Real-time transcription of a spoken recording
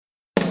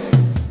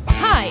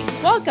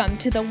Welcome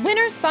to the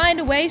Winners Find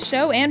a Way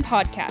show and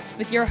podcast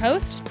with your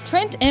host,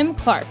 Trent M.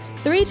 Clark,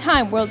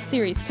 3-time World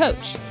Series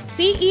coach,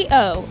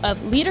 CEO of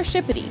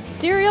Leadershipity,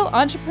 serial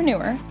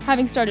entrepreneur,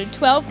 having started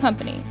 12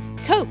 companies,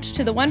 coach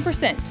to the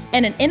 1%,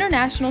 and an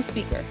international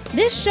speaker.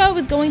 This show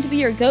is going to be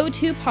your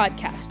go-to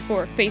podcast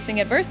for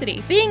facing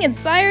adversity, being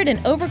inspired,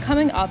 and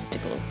overcoming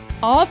obstacles,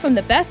 all from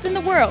the best in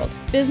the world,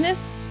 business,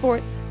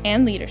 sports,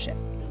 and leadership.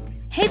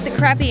 Hate the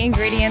crappy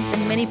ingredients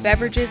in many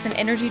beverages and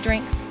energy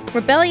drinks?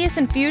 Rebellious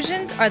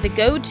Infusions are the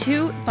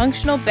go-to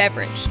functional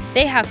beverage.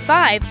 They have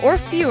 5 or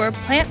fewer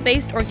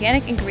plant-based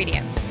organic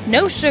ingredients,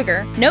 no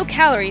sugar, no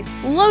calories,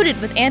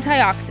 loaded with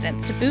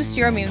antioxidants to boost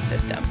your immune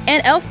system,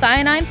 and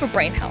L-theanine for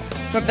brain health.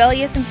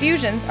 Rebellious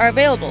Infusions are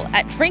available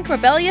at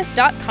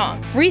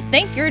drinkrebellious.com.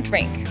 Rethink your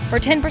drink. For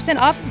 10%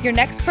 off of your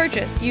next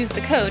purchase, use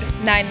the code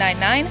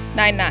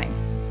 99999.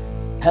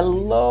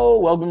 Hello,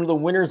 welcome to the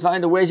Winners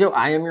Find a Way show.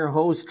 I am your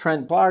host,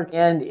 Trent Clark,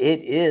 and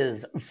it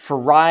is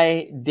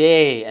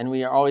Friday, and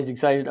we are always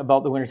excited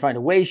about the Winners Find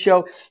a Way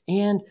show.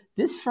 And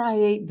this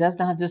Friday does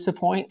not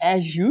disappoint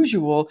as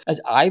usual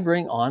as I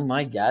bring on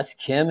my guest,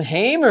 Kim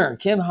Hamer.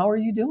 Kim, how are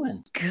you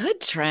doing?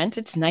 Good, Trent.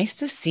 It's nice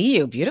to see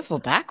you. Beautiful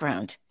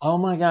background. Oh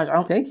my gosh.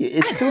 Oh, thank you.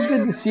 It's so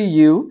good to see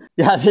you.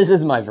 Yeah, this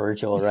is my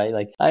virtual, right?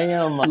 Like I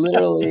am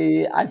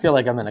literally, I feel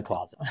like I'm in a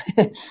closet.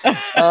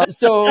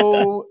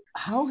 So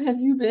how have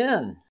you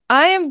been?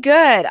 I am good.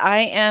 I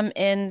am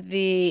in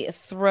the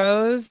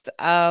throes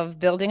of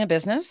building a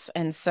business.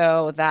 And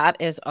so that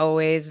is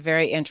always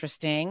very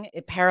interesting.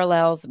 It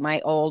parallels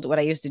what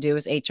I used to do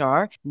as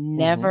HR.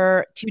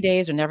 Never, 2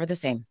 days are never the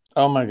same.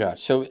 Oh my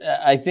gosh. So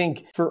I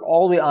think for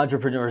all the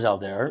entrepreneurs out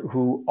there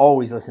who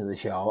always listen to the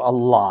show, a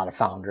lot of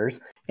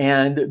founders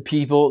and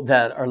people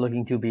that are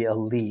looking to be a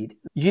lead,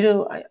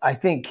 I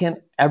think, Kim,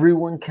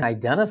 everyone can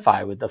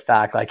identify with the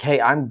fact like, hey,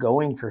 I'm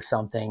going for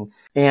something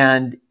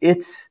and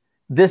it's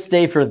this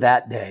day for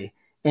that day.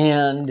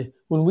 And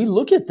when we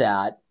look at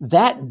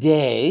that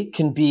day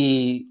can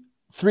be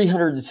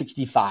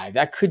 365.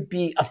 That could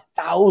be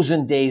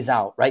 1,000 days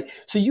out, right?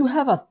 So you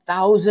have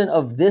 1,000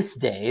 of this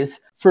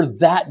days for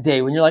that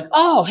day when you're like,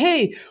 oh,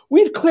 hey,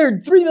 we've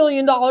cleared $3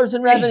 million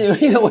in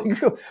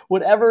revenue,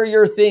 whatever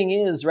your thing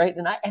is, right?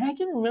 And I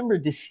can remember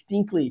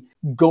distinctly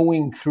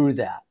going through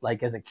that,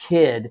 like as a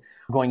kid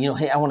going,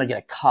 hey, I want to get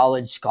a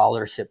college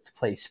scholarship to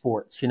play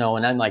sports, and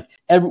I'm like,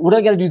 what do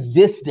I got to do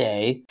this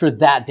day for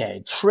that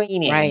day?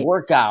 Training, right.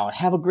 Workout,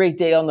 have a great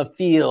day on the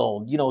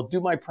field, do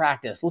my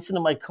practice, listen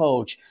to my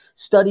coach,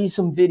 study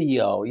some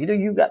video.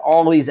 You've got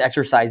all these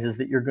exercises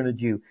that you're going to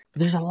do. But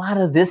there's a lot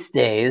of this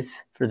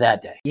days for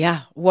that day.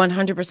 Yeah,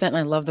 100%. And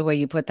I love the way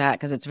you put that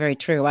because it's very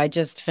true. I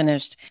just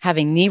finished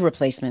having knee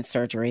replacement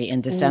surgery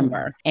in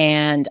December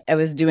and I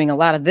was doing a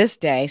lot of this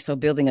day. So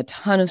building a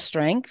ton of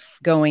strength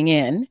going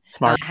in.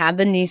 Smart. Had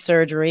the knee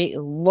surgery,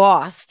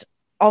 lost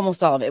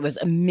almost all of it. It was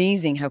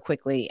amazing how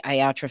quickly I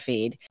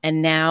atrophied.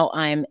 And now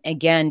I'm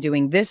again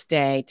doing this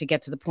day to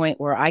get to the point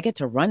where I get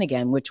to run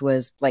again, which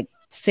was like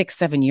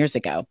 6-7 years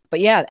ago.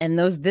 But yeah, and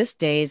this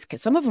days,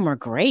 some of them are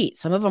great.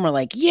 Some of them are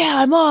like, yeah,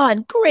 I'm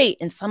on, great.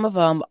 And some of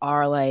them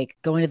are like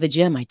going to the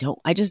gym. I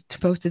just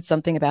posted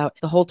something about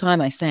the whole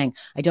time I sang,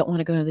 I don't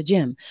want to go to the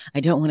gym. I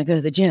don't want to go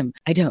to the gym.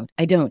 I don't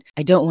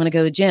want to go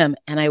to the gym.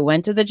 And I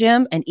went to the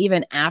gym. And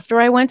even after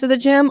I went to the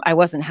gym, I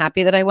wasn't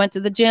happy that I went to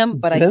the gym,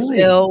 but I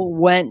still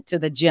went to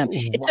the gym.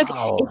 It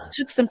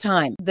took some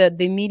time. The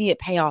immediate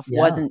payoff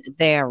wasn't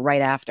there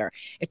right after.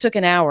 It took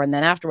an hour. And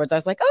then afterwards I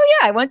was like, oh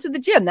yeah, I went to the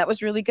gym. That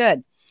was really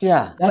good.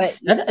 Yeah,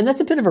 that's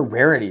a bit of a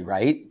rarity,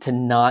 right? To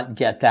not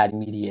get that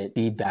immediate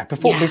feedback.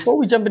 Before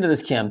we jump into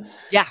this, Kim,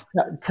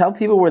 tell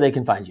people where they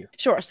can find you.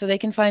 Sure. So they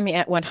can find me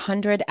at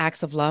 100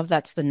 Acts of Love.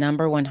 That's the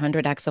number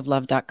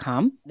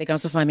 100actsoflove.com. They can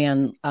also find me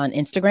on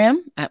Instagram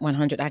at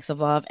 100 Acts of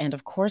Love. And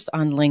of course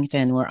on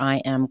LinkedIn, where I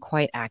am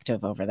quite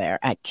active over there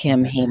at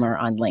Kim Hamer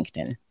on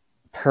LinkedIn.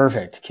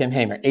 Perfect. Kim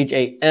Hamer,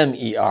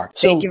 Hamer.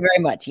 Thank you very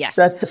much. Yes.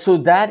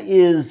 That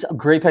is a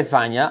great place to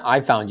find you.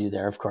 I found you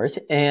there, of course.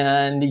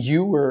 And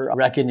you were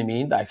recommended to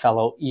me by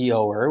fellow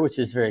EOer, which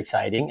is very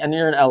exciting. And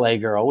you're an LA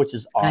girl, which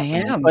is awesome. I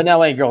am. But an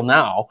LA girl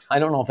now. I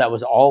don't know if that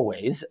was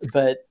always,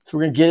 but so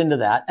we're going to get into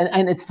that.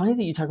 And it's funny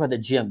that you talk about the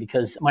gym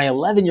because my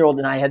 11-year-old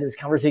and I had this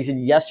conversation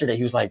yesterday.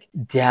 He was like,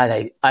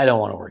 Dad, I don't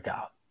want to work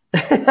out.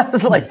 I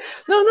was like,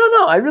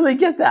 no, I really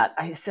get that.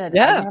 I said,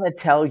 I gotta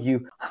tell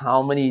you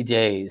how many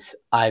days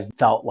I've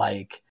felt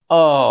like,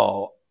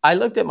 I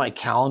looked at my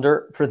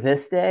calendar for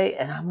this day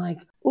and I'm like,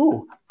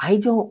 I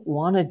don't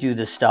want to do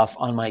the stuff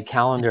on my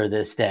calendar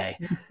this day.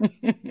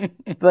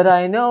 But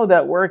I know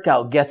that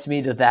workout gets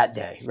me to that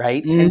day,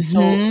 right? Mm-hmm. And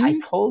so I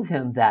told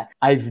him that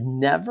I've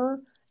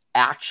never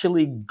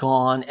actually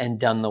gone and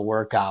done the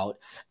workout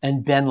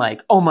and been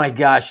like, oh my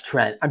gosh,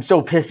 Trent, I'm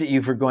so pissed at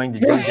you for going to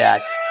do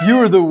that. You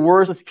are the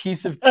worst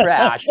piece of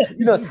trash.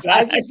 Exactly.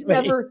 I've just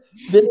never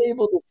been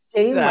able to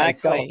save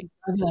myself.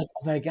 I'm like,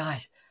 oh my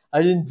gosh,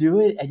 I didn't do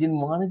it. I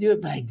didn't want to do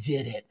it, but I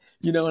did it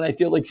and I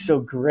feel like so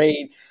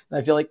great. And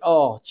I feel like,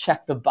 oh,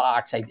 check the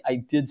box. I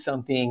did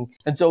something.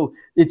 And so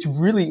it's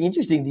really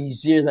interesting to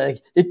hear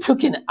that it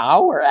took an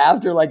hour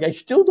after, I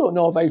still don't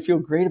know if I feel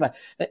great about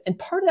it. And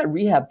part of that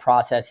rehab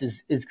process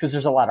is because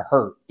there's a lot of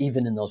hurt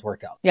even in those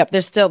workouts. Yep.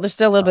 There's still a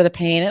little bit of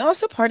pain. And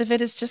also part of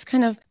it is just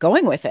kind of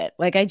going with it.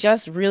 I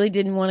just really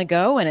didn't want to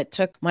go. And it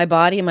took my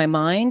body and my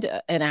mind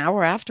an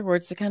hour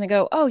afterwards to kind of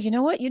go, oh, you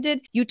know what you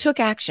did? You took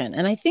action.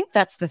 And I think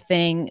that's the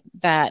thing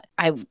that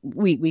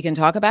we can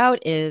talk about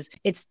is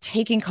it's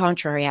taking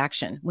contrary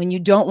action. When you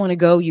don't want to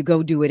go, you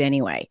go do it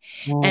anyway.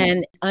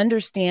 And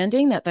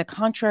understanding that the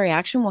contrary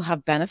action will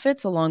have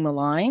benefits along the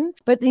line,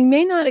 but they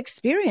may not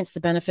experience the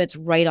benefits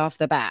right off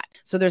the bat.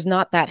 So there's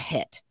not that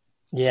hit.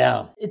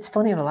 Yeah. It's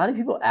funny. And a lot of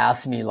people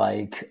ask me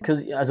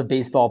because as a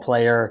baseball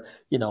player,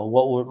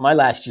 my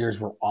last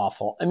years were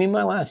awful. I mean,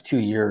 my last 2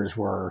 years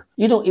were,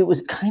 it was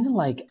kind of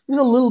it was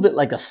a little bit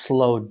like a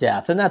slow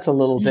death. And that's a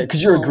little bit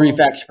because you're a grief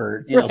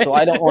expert, so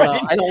I don't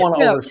want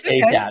to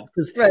overstate that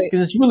because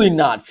it's really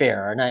not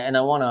fair. And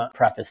I want to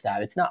preface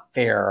that it's not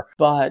fair.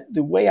 But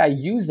the way I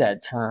use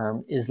that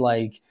term is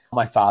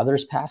my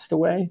father's passed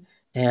away.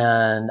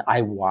 And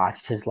I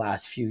watched his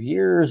last few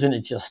years and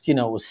it just,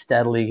 was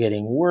steadily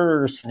getting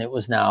worse. And it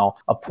was now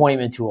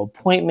appointment to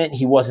appointment.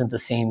 He wasn't the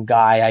same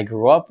guy I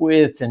grew up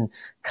with. And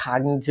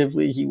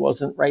cognitively, he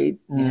wasn't right.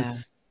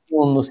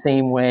 In the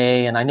same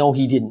way. And I know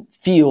he didn't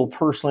feel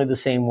personally the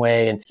same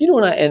way. And,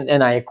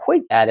 and I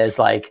equate that as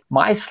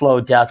my slow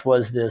death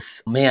was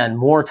this,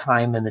 more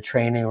time in the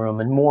training room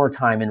and more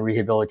time in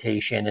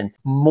rehabilitation and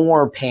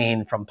more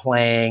pain from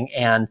playing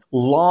and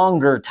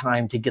longer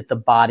time to get the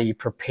body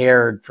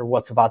prepared for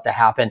what's about to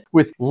happen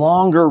with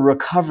longer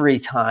recovery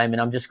time.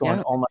 And I'm just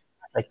going, oh my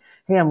God,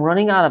 hey, I'm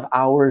running out of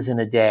hours in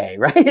a day,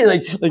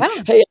 right?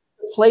 Hey,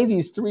 play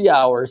these 3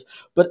 hours,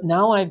 but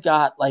now I've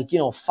got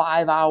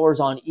 5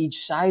 hours on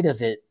each side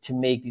of it to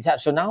make these happen.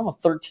 So now I'm a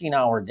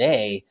 13-hour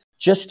day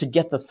just to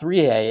get the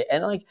 3A.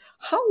 And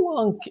how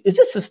long is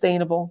this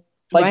sustainable?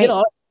 I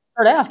start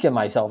asking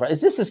myself,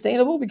 is this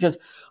sustainable? Because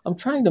I'm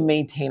trying to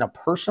maintain a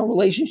personal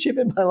relationship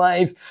in my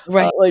life.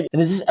 Right.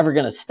 And is this ever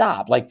going to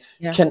stop?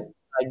 Can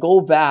I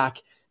go back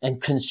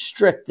and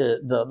constrict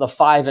the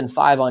 5 and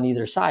 5 on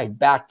either side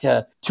back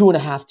to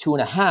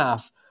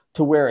 2.5,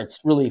 to where it's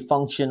really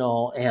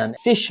functional and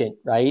efficient,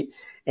 right?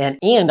 And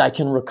I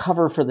can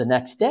recover for the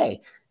next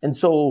day. And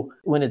so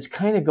when it's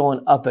kind of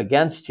going up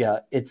against you,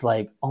 it's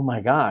oh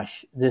my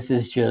gosh, this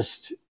is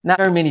just not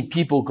very many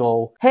people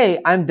go,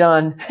 hey, I'm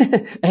done.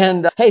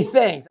 And hey,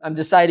 thanks. I'm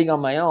deciding on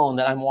my own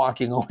that I'm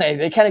walking away.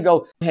 They kind of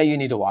go, hey, you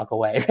need to walk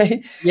away,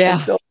 right? Yeah.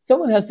 And so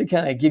someone has to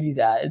kind of give you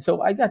that. And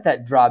so I got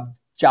that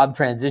job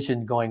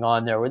transition going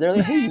on there where they're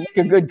like, hey, you make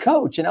a good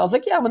coach. And I was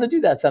like, yeah, I'm going to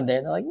do that someday.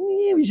 And they're like,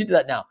 yeah, we should do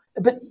that now.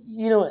 But,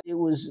 it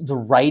was the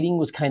writing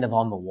was kind of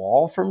on the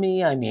wall for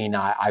me. I mean,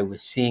 I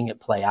was seeing it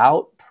play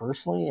out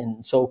personally.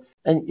 And so,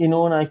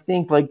 and I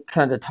think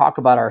kind of talk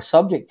about our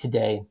subject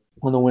today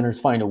on the Winners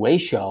Find a Way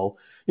show,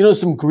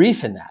 some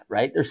grief in that,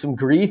 right? There's some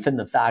grief in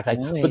the fact,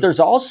 but there's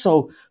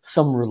also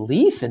some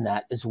relief in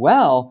that as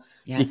well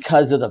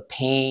because of the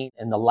pain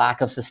and the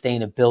lack of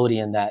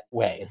sustainability in that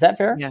way. Is that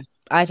fair? Yes.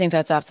 I think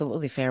that's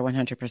absolutely fair,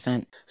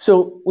 100%.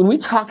 So when we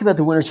talk about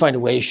the Winners Find a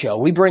Way show,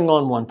 we bring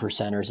on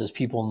 1%ers, as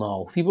people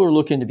know. People are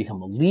looking to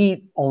become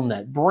elite, own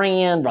that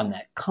brand, run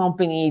that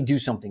company, do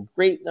something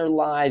great in their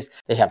lives.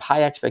 They have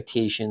high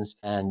expectations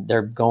and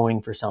they're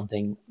going for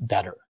something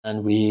better.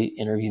 And we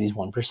interview these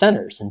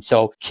 1%ers. And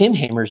so Kim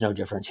Hamer's no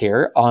difference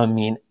here.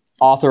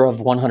 Author of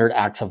 100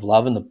 Acts of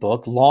Love in the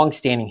book,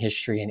 long-standing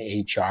history in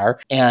HR,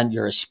 and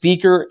you're a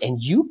speaker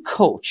and you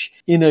coach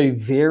in a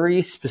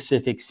very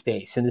specific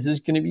space. And this is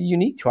going to be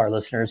unique to our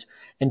listeners.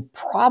 And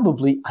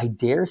probably, I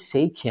dare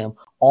say, Kim,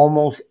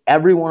 almost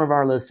every one of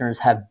our listeners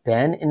have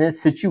been in a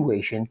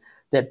situation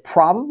that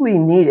probably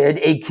needed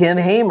a Kim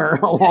Hamer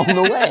along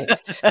the way.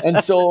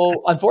 And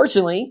so,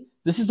 unfortunately,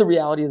 this is the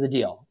reality of the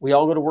deal. We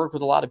all go to work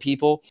with a lot of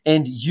people,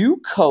 and you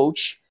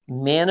coach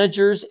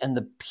managers and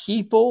the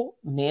people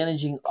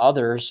managing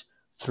others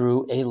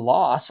through a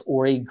loss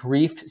or a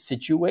grief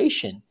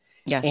situation.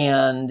 Yes.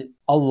 And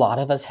a lot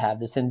of us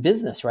have this in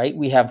business, right?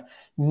 We have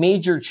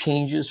major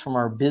changes from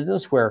our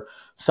business where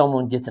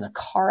someone gets in a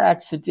car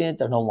accident,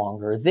 they're no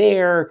longer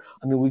there.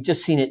 I mean, we've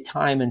just seen it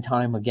time and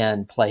time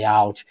again play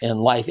out in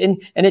life.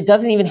 And it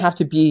doesn't even have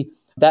to be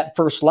that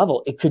first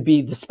level. It could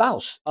be the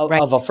spouse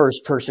of a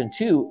first person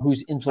too,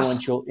 who's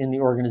influential in the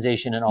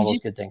organization and all those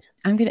good things.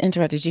 I'm going to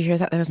interrupt. Did you hear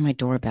that? That was my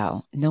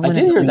doorbell. No I one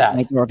did hear that.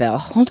 My doorbell.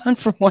 Hold on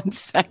for 1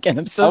 second.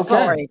 I'm so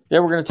sorry. Yeah,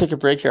 we're going to take a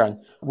break here on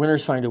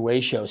Winners Find a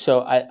Way show.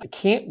 So I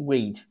can't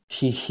wait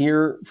to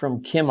hear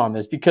from Kim on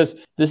this,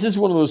 because this is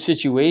one of those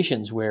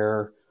situations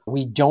where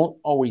we don't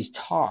always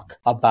talk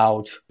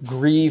about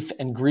grief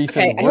and grief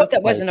in the workplace. I hope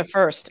that wasn't a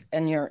first.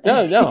 And you're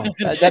no,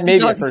 that may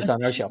be a first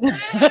on our show.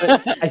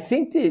 But I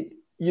think that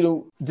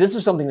this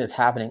is something that's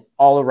happening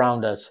all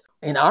around us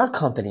in our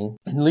company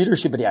in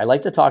Leadershipity. I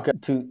like to talk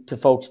to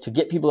folks to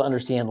get people to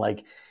understand,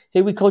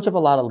 hey, we coach up a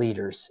lot of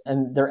leaders,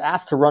 and they're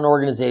asked to run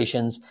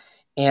organizations,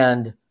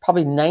 and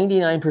probably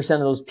 99%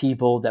 of those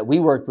people that we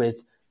work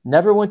with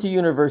never went to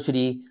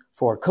university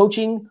for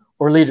coaching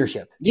or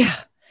leadership. Yeah.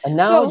 And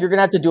now you're going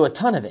to have to do a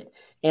ton of it.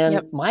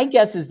 And my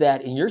guess is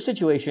that in your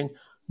situation,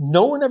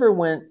 no one ever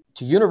went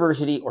to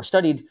university or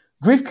studied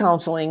grief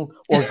counseling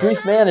or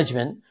grief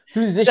management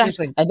through these issues.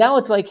 Exactly. And now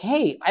it's like,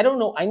 hey, I don't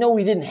know. I know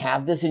we didn't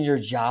have this in your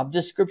job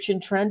description,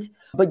 Trent,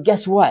 but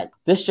guess what?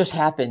 This just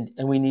happened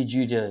and we need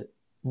you to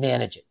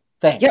manage it.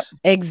 Thanks. Yep,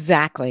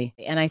 exactly.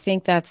 And I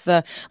think it's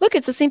the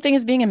same thing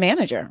as being a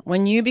manager.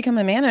 When you become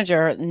a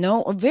manager,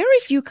 very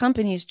few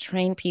companies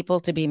train people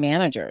to be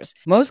managers.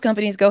 Most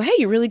companies go, hey,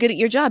 you're really good at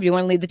your job. You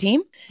want to lead the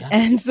team? Yeah.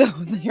 And so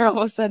they're all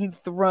of a sudden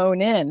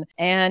thrown in.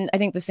 And I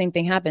think the same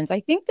thing happens. I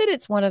think that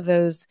it's one of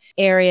those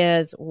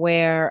areas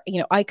where,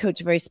 I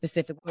coach very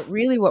specific, but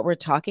really what we're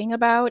talking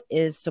about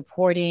is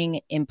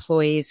supporting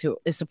employees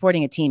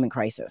supporting a team in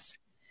crisis.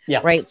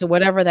 Yeah. Right. So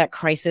whatever that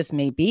crisis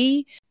may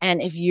be.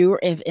 And if you're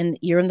in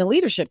the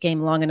leadership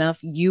game long enough,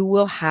 you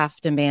will have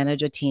to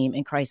manage a team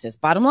in crisis.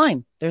 Bottom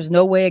line, there's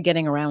no way of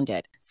getting around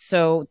it.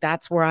 So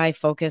that's where I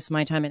focus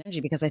my time and energy,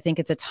 because I think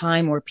it's a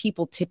time where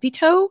people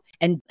tippy-toe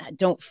and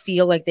don't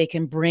feel like they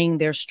can bring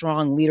their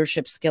strong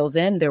leadership skills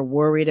in. They're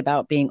worried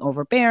about being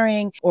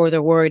overbearing, or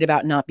they're worried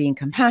about not being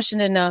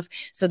compassionate enough.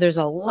 So there's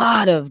a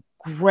lot of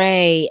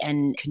gray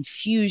and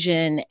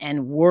confusion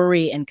and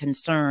worry and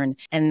concern.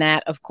 And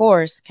that, of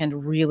course, can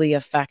really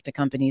affect a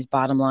company's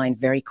bottom line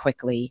very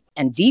quickly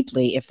and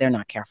deeply if they're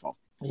not careful.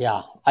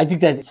 Yeah, I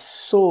think that's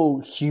so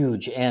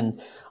huge. And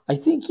I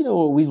think,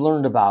 what we've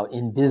learned about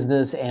in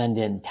business and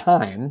in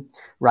time,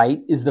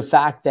 right, is the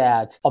fact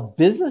that a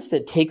business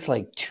that takes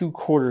like 2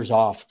 quarters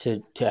off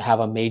to have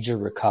a major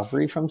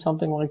recovery from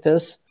something like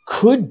this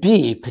could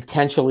be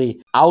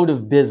potentially out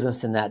of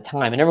business in that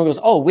time. And everyone goes,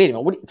 oh, wait a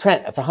minute,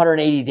 Trent, that's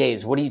 180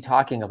 days. What are you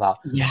talking about?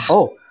 Yeah.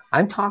 Oh,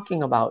 I'm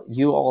talking about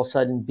you all of a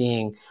sudden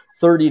being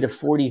 $30,000 to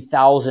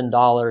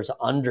 $40,000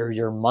 under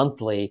your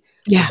monthly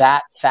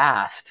that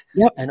fast.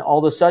 Yep. And all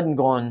of a sudden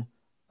going,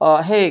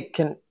 hey,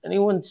 can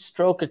anyone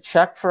stroke a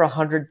check for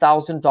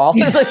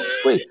 $100,000? Like,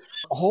 wait,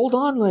 hold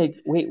on. Like,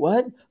 wait,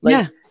 what?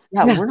 Like,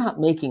 yeah, we're not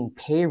making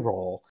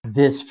payroll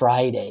this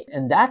Friday.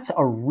 And that's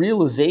a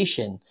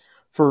realization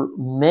for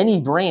many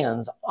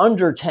brands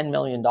under $10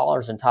 million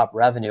in top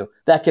revenue,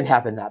 that can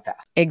happen that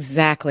fast.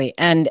 Exactly.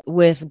 And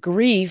with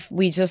grief,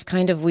 we just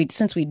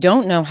since we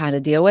don't know how to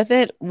deal with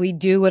it, we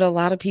do what a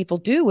lot of people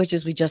do, which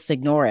is we just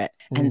ignore it.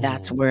 And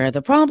that's where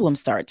the problem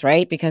starts,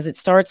 right? Because it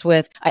starts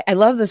with, I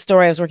love the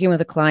story. I was working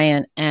with a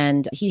client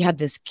and he had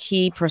this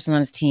key person on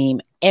his team,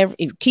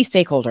 key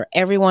stakeholder.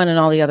 Everyone in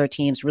all the other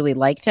teams really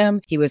liked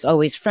him. He was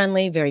always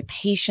friendly, very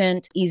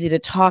patient, easy to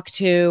talk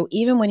to.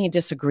 Even when he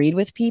disagreed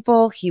with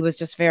people, he was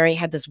just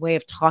had this way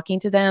of talking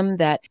to them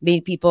that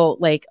made people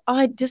like, oh,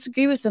 I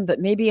disagree with him, but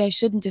maybe I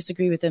shouldn't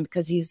disagree with him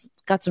because he's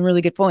got some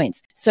really good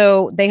points.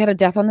 So they had a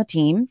death on the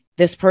team.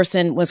 This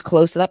person was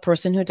close to that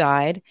person who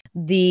died.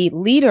 The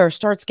leader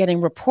starts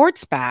getting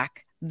reports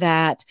back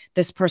that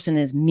this person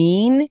is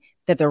mean,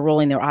 that they're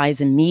rolling their eyes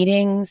in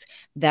meetings,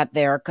 that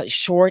they're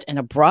short and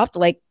abrupt,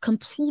 like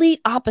complete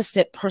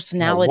opposite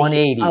personality.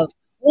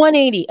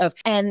 180 of,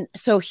 and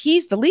so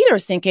the leader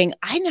is thinking,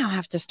 I now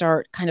have to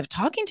start kind of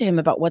talking to him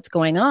about what's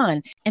going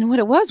on. And what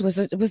it was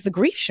the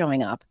grief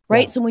showing up,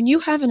 right? Yeah. So when you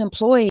have an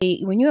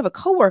employee, when you have a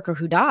coworker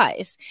who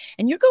dies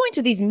and you're going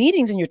to these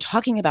meetings and you're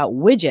talking about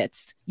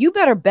widgets, you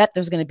better bet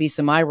there's going to be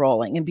some eye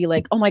rolling and be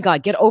like, oh my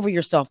God, get over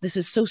yourself. This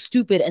is so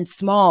stupid and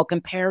small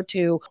compared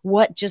to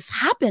what just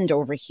happened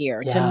over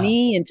here to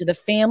me and to the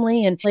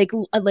family. And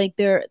like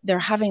they're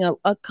having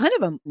a kind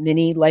of a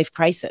mini life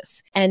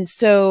crisis. And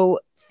so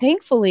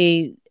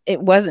thankfully,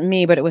 it wasn't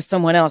me, but it was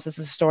someone else. This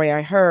is a story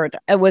I heard.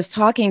 I was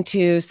talking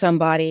to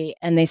somebody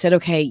and they said,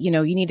 okay, you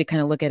need to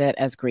kind of look at it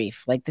as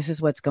grief. Like, this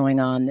is what's going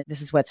on.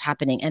 This is what's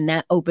happening. And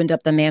that opened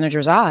up the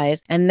manager's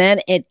eyes. And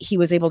then he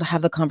was able to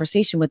have the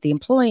conversation with the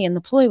employee. And the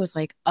employee was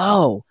like,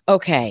 oh,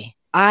 okay,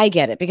 I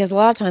get it. Because a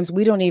lot of times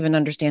we don't even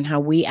understand how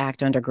we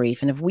act under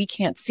grief. And if we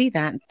can't see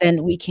that,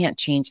 then we can't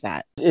change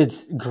that.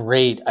 It's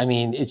great. I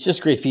mean, it's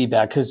just great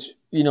feedback because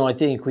I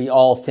think we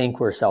all think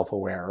we're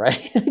self-aware,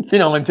 right?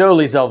 I'm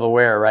totally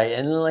self-aware, right?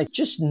 And like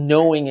just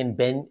knowing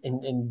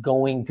and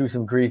going through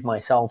some grief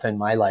myself in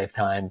my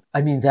lifetime,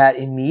 I mean, that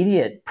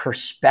immediate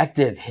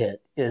perspective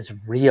hit is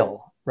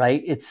real,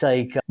 right? It's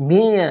like,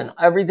 man,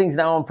 everything's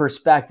now in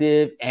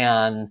perspective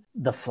and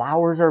the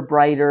flowers are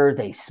brighter.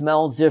 They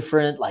smell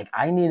different. Like,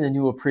 I need a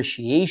new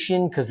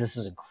appreciation because this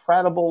is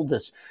incredible.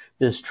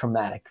 This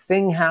traumatic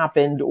thing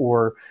happened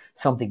or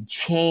something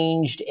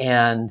changed.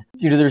 And,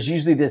 there's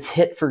usually this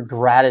hit for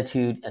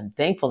gratitude and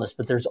thankfulness,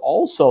 but there's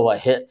also a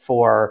hit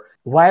for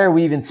why are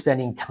we even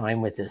spending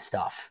time with this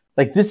stuff?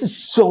 Like, this is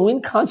so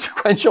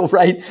inconsequential,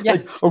 right? Yes.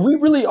 Like, are we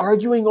really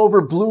arguing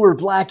over blue or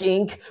black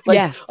ink? Like,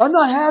 yes. I'm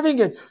not having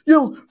it,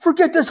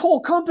 forget this whole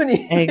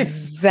company.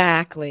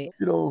 Exactly.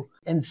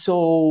 And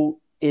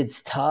so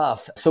it's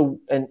tough. So,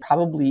 and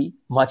probably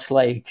much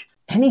like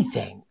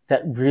anything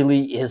that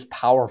really is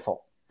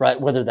powerful, right?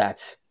 Whether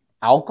that's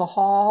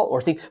alcohol or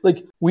things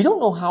like, we don't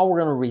know how we're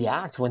going to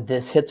react when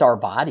this hits our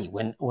body,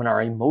 when our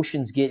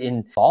emotions get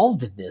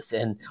involved in this.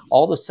 And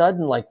all of a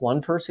sudden, like,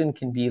 one person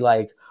can be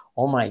like,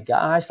 oh my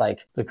gosh,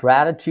 like the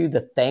gratitude,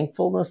 the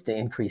thankfulness, the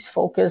increased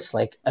focus,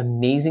 like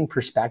amazing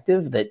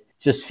perspective that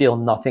just feel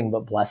nothing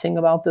but blessing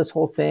about this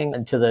whole thing,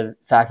 and to the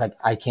fact like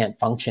I can't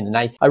function. And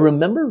I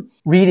remember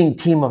reading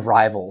Team of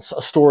Rivals,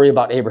 a story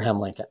about Abraham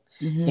Lincoln.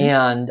 Mm-hmm.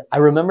 And I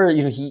remember,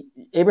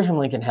 Abraham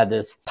Lincoln had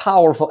this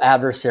powerful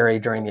adversary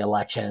during the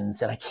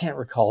elections, and I can't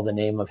recall the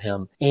name of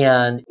him.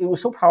 And it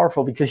was so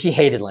powerful because he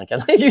hated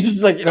Lincoln. He's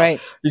just like, right.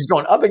 He's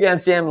going up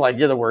against him like,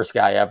 you're the worst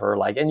guy ever.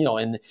 Like, and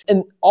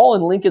all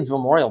in Lincoln's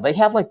memorial, they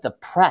have like the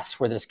press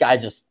where this guy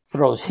just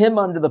throws him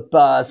under the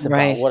bus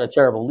about what a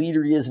terrible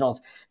leader he is and all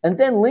this. And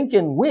then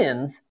Lincoln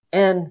wins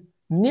and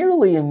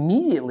nearly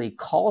immediately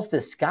calls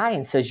this guy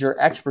and says, your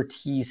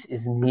expertise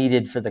is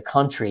needed for the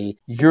country.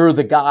 You're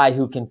the guy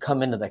who can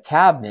come into the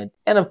cabinet.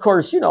 And of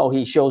course,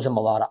 he shows him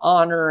a lot of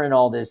honor and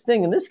all this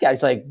thing. And this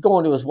guy's like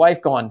going to his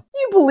wife going,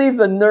 you believe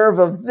the nerve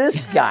of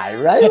this guy,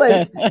 right?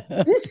 Like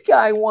this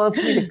guy wants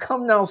me to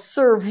come now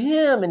serve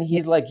him. And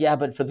he's like, yeah,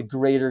 but for the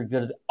greater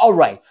good. All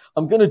right,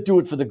 I'm going to do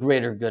it for the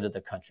greater good of the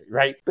country,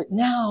 right? But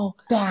now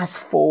fast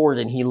forward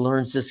and he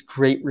learns this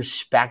great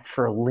respect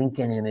for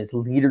Lincoln and his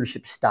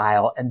leadership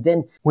style. And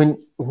then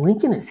when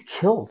Lincoln is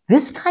killed,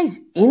 this guy's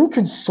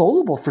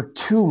inconsolable for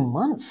 2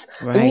 months.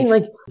 Right. I mean,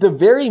 like the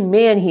very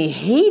man he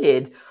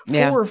hated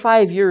 4 or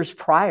 5 years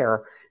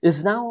prior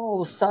is now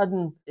all of a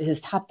sudden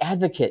his top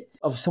advocate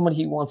of someone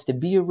he wants to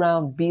be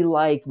around, be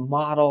like,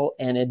 model,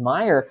 and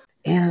admire.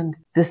 And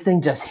this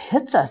thing just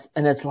hits us.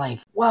 And it's like,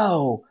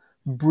 whoa,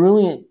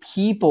 brilliant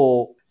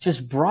people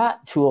just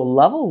brought to a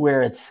level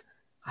where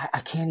I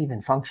can't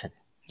even function.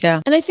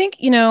 Yeah. And I think,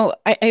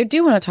 I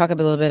do want to talk a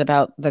little bit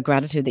about the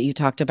gratitude that you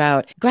talked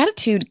about.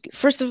 Gratitude,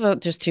 first of all,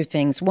 there's two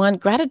things. One,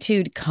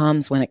 gratitude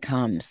comes when it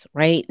comes,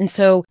 right? And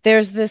so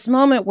there's this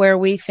moment where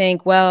we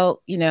think,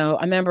 well, I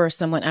remember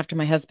someone, after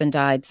my husband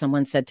died,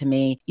 someone said to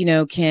me,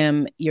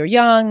 Kim, you're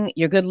young,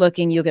 you're good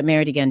looking, you'll get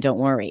married again, don't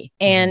worry.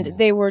 And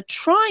they were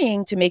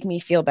trying to make me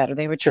feel better.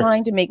 They were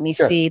trying to make me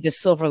see the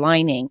silver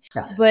lining.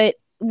 Yeah. But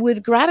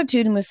with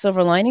gratitude and with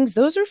silver linings,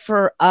 those are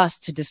for us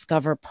to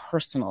discover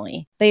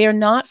personally. They are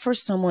not for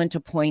someone to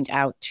point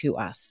out to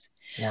us.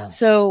 Yeah.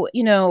 So,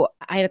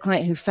 I had a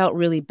client who felt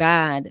really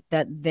bad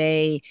that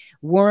they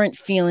weren't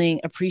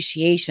feeling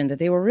appreciation, that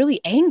they were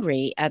really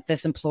angry at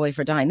this employee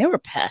for dying. They were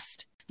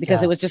pissed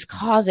because it was just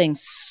causing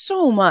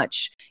so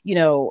much,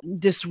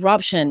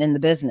 disruption in the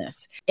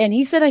business. And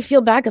he said, I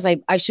feel bad because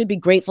I should be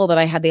grateful that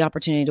I had the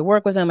opportunity to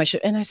work with him.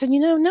 And I said,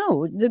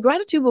 no, the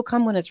gratitude will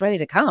come when it's ready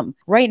to come.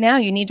 Right now,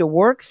 you need to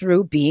work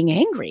through being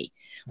angry.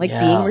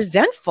 Being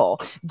resentful,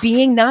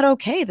 being not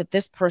okay that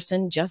this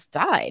person just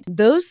died.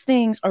 Those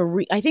things are,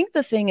 I think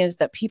the thing is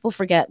that people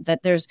forget that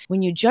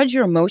when you judge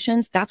your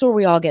emotions, that's where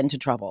we all get into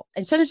trouble.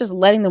 Instead of just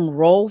letting them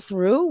roll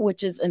through,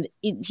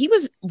 he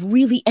was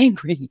really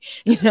angry,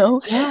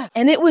 Yeah.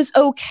 And it was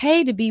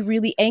okay to be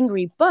really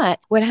angry.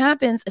 But what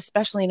happens,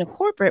 especially in a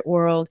corporate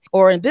world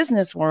or in a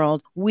business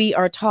world, we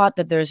are taught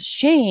that there's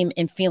shame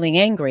in feeling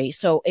angry.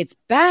 So it's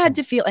bad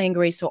to feel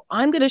angry. So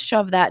I'm going to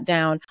shove that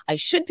down. I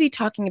should be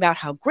talking about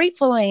how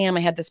grateful I am. I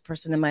had this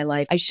person in my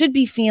life. I should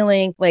be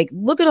feeling like,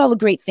 look at all the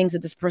great things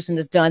that this person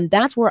has done.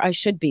 That's where I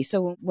should be.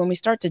 So when we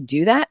start to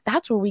do that,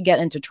 that's where we get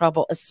into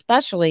trouble,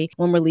 especially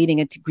when we're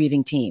leading a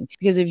grieving team.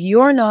 Because if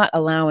you're not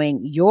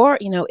allowing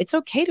it's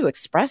okay to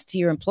express to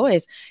your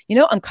employees,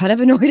 I'm kind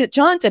of annoyed at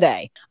John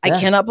today. I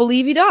cannot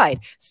believe he died.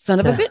 Son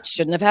of a bitch,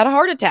 shouldn't have had a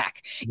heart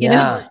attack.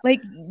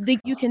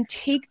 You can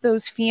take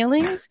those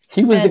feelings.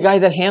 He was the guy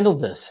that handled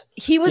this.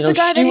 He was the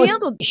guy that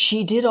handled.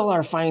 She did all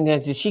our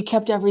finances. She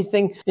kept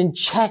everything in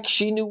check.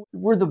 She knew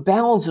where the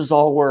balances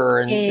all were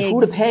and who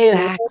to pay.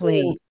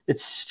 Exactly.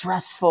 It's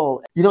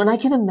stressful, and I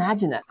can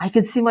imagine that. I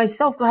can see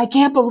myself going, I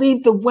can't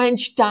believe the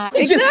wench died.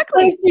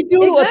 Exactly.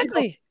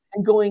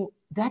 And going,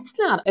 that's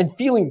not, and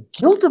feeling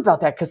guilt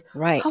about that because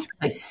how can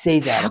I say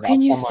that? How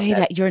can you say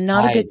that? You're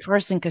not a good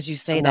person because you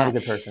say that. Not a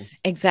good person.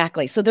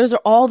 Exactly. So those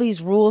are all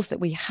these rules that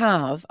we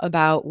have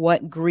about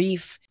what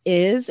grief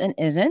is and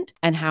isn't,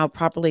 and how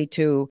properly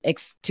to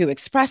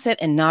express it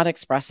and not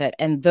express it.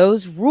 And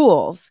those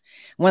rules,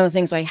 one of the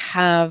things I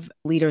have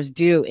leaders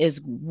do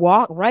is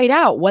write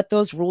out what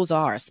those rules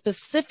are.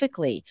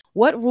 Specifically,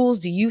 what rules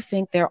do you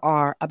think there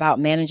are about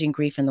managing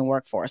grief in the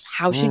workforce?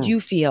 How should you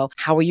feel?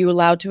 How are you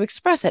allowed to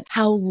express it?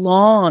 How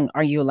long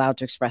are you allowed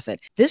to express it?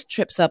 This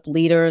trips up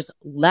leaders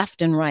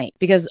left and right,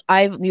 because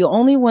the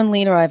only one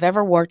leader I've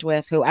ever worked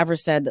with who ever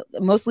said,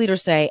 most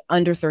leaders say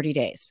under 30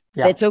 days.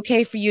 Yeah. It's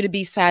okay for you to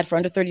be sad for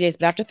under 30 days,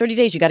 but after 30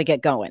 days, you got to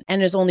get going.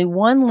 And there's only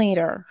one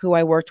leader who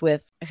I worked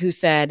with who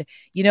said,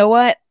 you know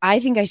what? I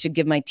think I should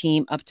give my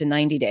team up to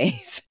 90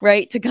 days,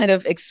 right? To kind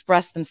of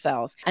express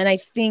themselves. And I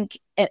think,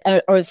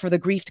 or for the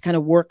grief to kind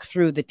of work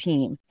through the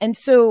team. And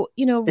so,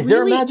 is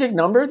there a magic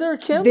number there,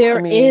 Kim?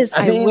 There is.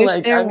 I wish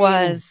there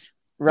was.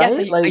 Right?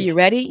 Yes, are you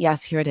ready?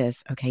 Yes, here it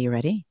is. Okay, you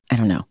ready? I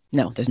don't know.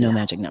 No, there's no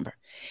magic number.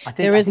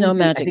 There is no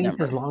magic number. I think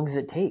it's as long as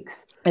it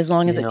takes. As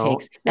long as it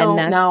takes.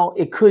 Now,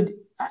 it could,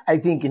 I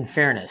think in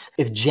fairness,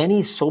 if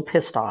Jenny's so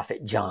pissed off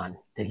at John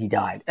that he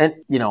died, and,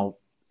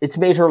 it's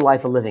made her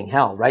life a living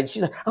hell, right?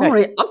 She's like,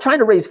 I'm trying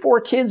to raise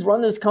 4 kids,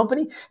 run this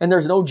company, and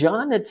there's no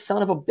John, that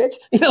son of a bitch.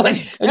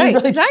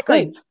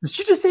 Exactly. Did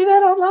she just say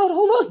that out loud?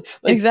 Hold on.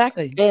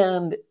 Exactly.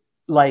 And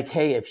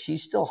hey, if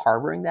she's still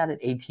harboring that at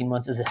 18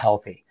 months, is it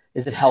healthy?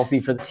 Is it healthy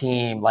for the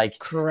team?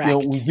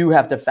 Correct. We do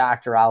have to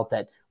factor out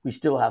that we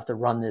still have to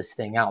run this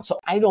thing out. So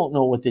I don't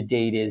know what the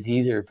date is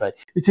either, but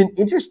it's an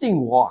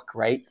interesting walk,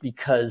 right?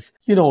 Because,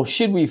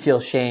 should we feel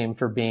shame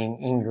for being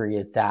angry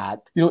at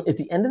that? At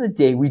the end of the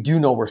day, we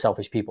do know we're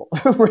selfish people,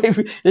 right?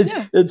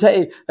 It's,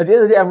 hey, at the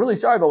end of the day, I'm really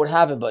sorry about what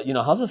happened, but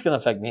how's this going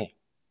to affect me?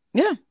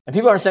 Yeah. And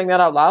people aren't saying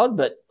that out loud,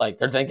 but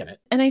they're thinking it.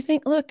 And I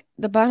think, look,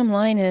 the bottom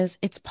line is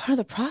it's part of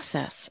the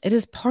process. It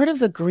is part of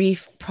the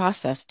grief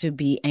process to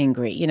be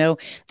angry.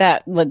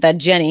 That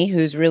Jenny,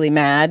 who's really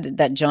mad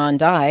that John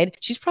died,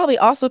 she's probably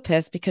also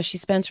pissed because she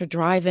spends her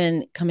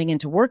drive-in coming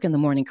into work in the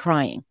morning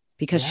crying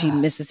because she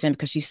misses him,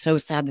 because she's so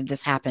sad that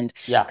this happened,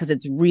 because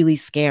it's really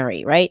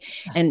scary, right?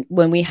 And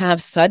when we have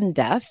sudden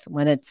death,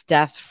 when it's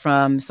death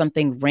from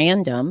something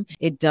random,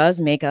 it does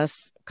make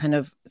us kind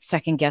of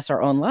second guess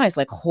our own lives.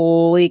 Like,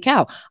 holy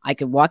cow, I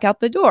could walk out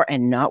the door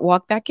and not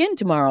walk back in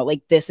tomorrow.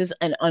 This is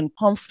an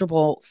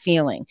uncomfortable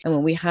feeling. And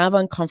when we have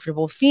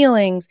uncomfortable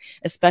feelings,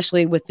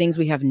 especially with things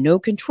we have no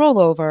control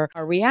over,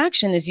 our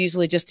reaction is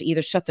usually just to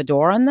either shut the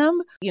door on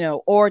them,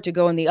 or to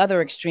go in the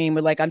other extreme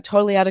with I'm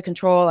totally out of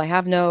control.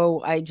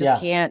 I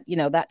just can't,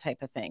 that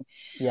type of thing.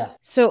 Yeah.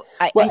 So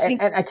I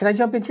think. And can I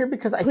jump in here?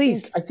 Because I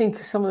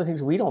think some of the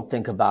things we don't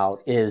think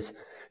about is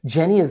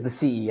Jenny is the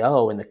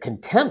CEO, and the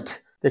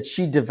contempt that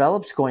she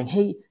develops going,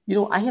 hey,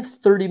 I have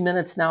 30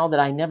 minutes now that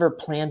I never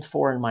planned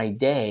for in my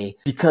day,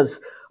 because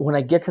when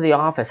I get to the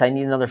office, I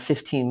need another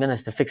 15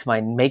 minutes to fix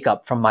my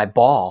makeup from my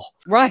ball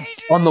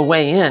on the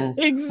way in.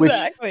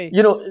 Exactly.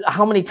 Which,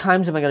 how many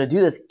times am I going to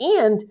do this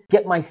and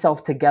get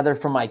myself together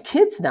for my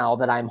kids now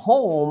that I'm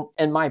home,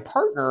 and my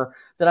partner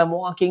that I'm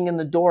walking in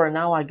the door, and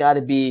now I got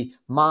to be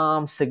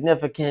mom,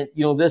 significant,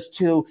 this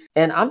too.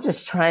 And I'm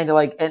just trying to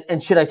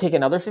and should I take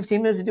another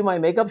 15 minutes to do my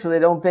makeup so they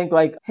don't think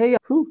hey,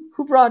 who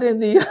brought in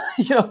the,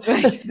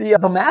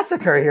 the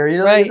massacre here?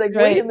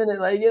 Wait a minute,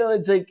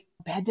 it's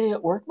bad day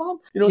at work, mom.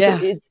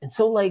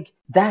 So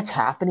that's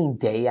happening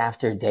day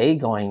after day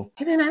going,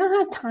 hey man, I don't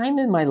have time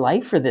in my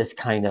life for this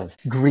kind of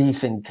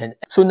grief.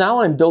 So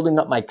now I'm building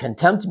up my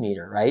contempt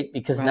meter, right?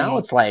 Because now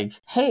it's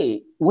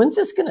hey, when's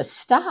this going to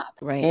stop?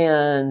 Right.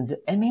 And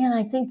man,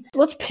 I think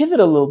let's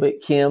pivot a little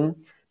bit, Kim,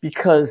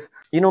 because,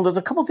 there's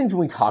a couple things when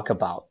we talk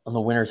about on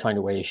the Winners Find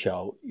a Way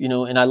show,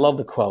 and I love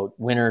the quote,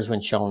 winners, when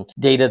shown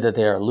data that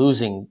they are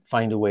losing,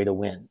 find a way to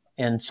win.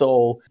 And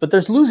so, but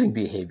there's losing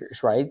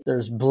behaviors, right?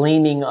 There's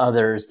blaming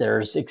others,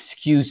 there's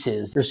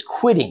excuses, there's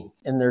quitting,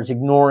 and there's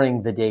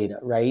ignoring the data,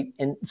 right?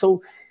 And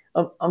so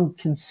I'm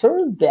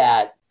concerned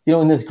that,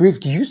 in this grief,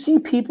 do you see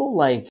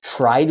people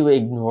try to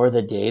ignore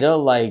the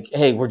data?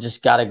 Hey, we're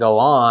just got to go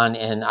on,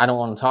 and I don't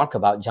want to talk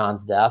about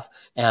John's death,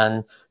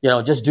 and,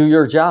 just do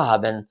your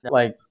job. And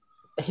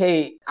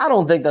hey, I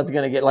don't think that's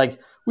going to get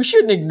we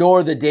shouldn't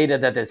ignore the data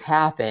that this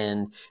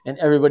happened, and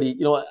everybody,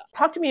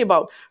 talk to me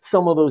about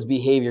some of those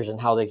behaviors and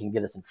how they can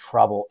get us in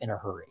trouble in a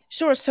hurry.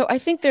 Sure. So I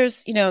think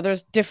there's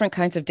different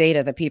kinds of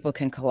data that people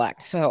can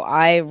collect. So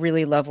I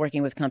really love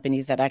working with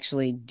companies that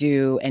actually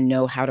do and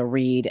know how to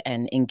read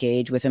and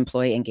engage with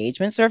employee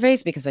engagement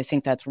surveys, because I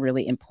think that's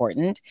really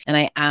important. And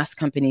I ask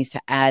companies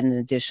to add an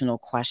additional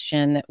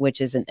question,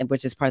 which is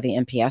part of the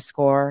NPS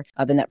score,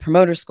 the Net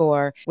Promoter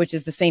Score, which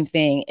is the same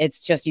thing.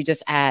 It's just, you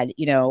just add,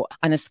 on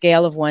a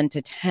scale of 1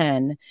 to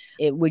 10,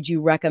 would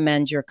you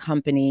recommend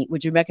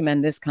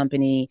this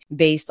company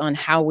based on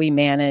how we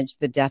manage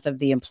the death of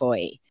the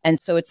employee? And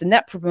so it's a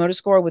Net Promoter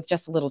Score with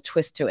just a little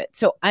twist to it.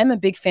 So I'm a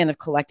big fan of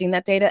collecting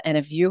that data. And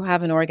if you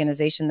have an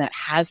organization that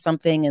has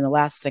something in the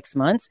last 6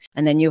 months,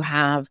 and then you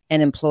have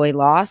an employee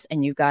loss,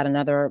 and you've got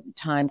another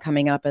time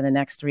coming up in the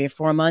next 3 or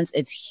 4 months,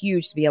 it's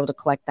huge to be able to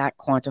collect that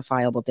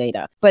quantifiable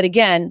data. But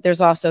again,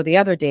 there's also the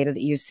other data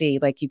that you see,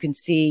 you can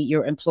see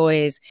your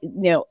employees,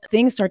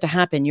 things start to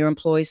happen. Your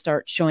employees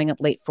start showing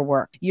up late for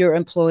work. Your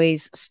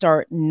employees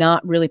start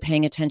not really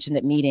paying attention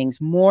at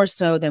meetings, more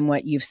so than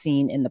what you've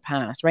seen in the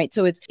past, right?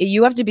 So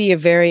you have to be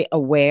very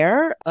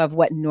aware of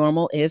what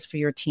normal is for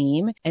your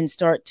team and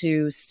start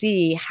to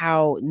see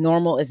how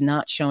normal is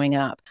not showing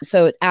up.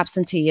 So it's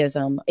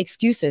absenteeism,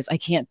 excuses. I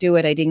can't do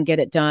it. I didn't get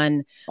it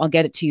done. I'll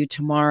get it to you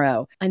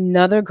tomorrow.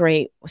 Another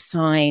great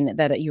sign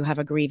that you have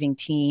a grieving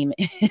team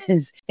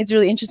is it's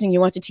really interesting. You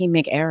watch a team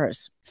make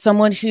errors.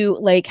 Someone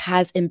who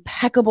has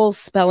impeccable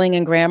spelling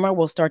and grammar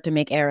will start to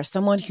make errors.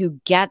 Someone who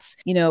gets,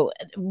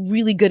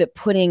 really good at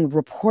putting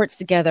reports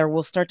together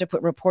will start to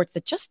put reports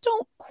that just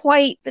don't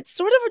quite, that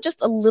sort of are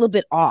just a little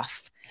bit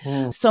off.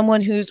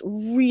 Someone who's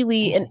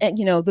really, and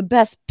the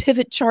best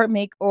pivot chart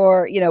make,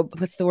 or,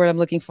 what's the word I'm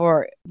looking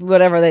for?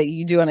 Whatever that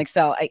you do on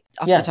Excel.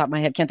 Off the top of my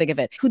head, can't think of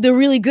it. Who they're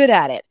really good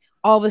at it.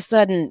 All of a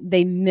sudden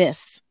they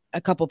miss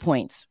a couple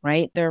points,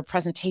 right? Their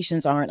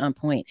presentations aren't on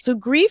point. So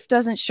grief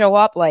doesn't show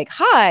up like,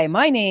 hi,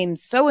 my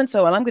name's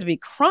so-and-so, and I'm going to be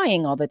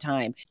crying all the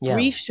time. Yeah.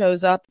 Grief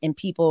shows up in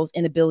people's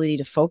inability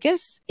to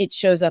focus. It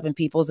shows up in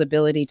people's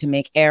ability to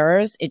make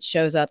errors. It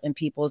shows up in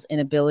people's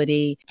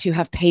inability to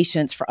have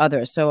patience for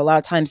others. So a lot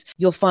of times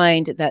you'll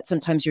find that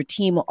sometimes your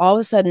team will all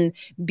of a sudden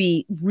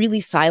be really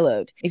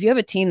siloed. If you have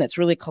a team that's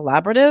really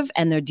collaborative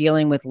and they're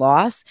dealing with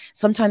loss,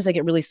 sometimes they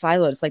get really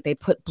siloed. It's like they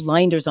put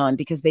blinders on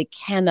because they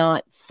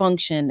cannot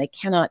function. They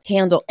cannot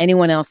handle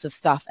anyone else's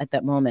stuff at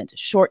that moment.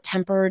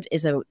 Short-tempered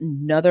is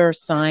another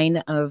sign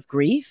of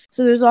grief.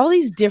 So there's all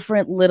these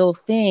different little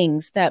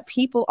things that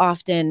people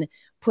often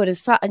put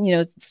aside,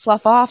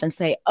 slough off and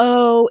say,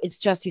 oh, it's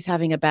just he's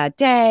having a bad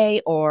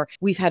day, or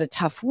we've had a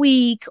tough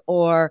week,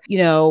 or,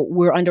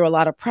 we're under a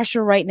lot of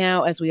pressure right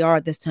now as we are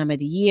at this time of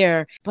the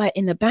year. But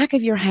in the back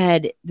of your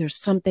head, there's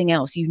something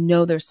else.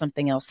 There's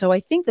something else. So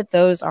I think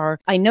that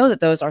I know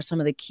that those are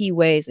some of the key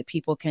ways that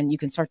you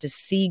can start to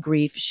see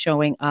grief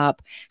showing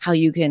up, how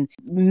you can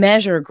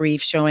measure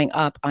grief showing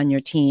up on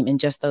your team in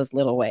just those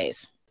little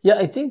ways. Yeah,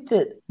 I think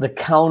that the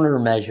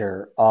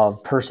countermeasure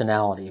of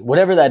personality,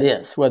 whatever that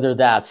is, whether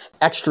that's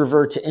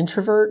extrovert to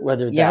introvert,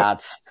 whether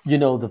that's,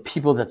 the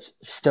people that's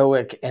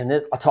stoic and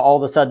to all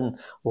of a sudden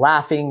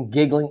laughing,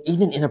 giggling,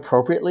 even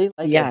inappropriately,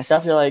 and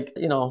stuff. You're like,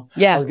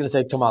 I was going to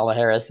say Kamala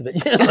Harris, but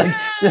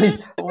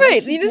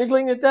right. You just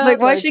giggling at that. Like,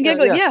 why is she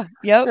giggling?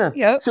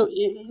 Yep. So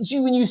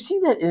when you see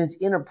that and it's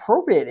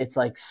inappropriate, it's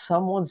like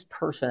someone's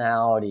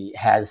personality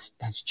has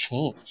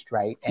changed,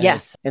 right? And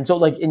yes. And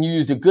so and you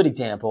used a good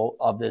example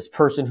of this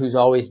person who's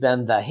always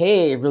been the,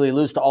 hey, really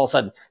loose, to all of a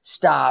sudden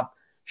stop,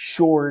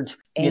 short,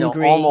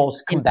 angry,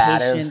 almost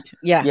combative.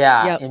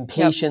 Impatient.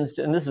 Impatience.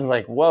 And this is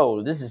like,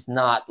 whoa, this is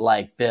not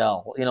like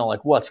Bill,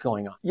 what's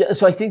going on? Yeah.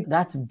 So I think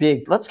that's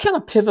big. Let's kind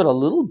of pivot a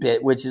little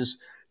bit, which is,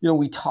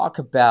 we talk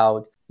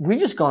about, we've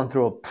just gone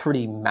through a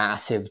pretty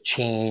massive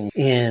change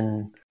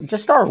in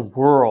just our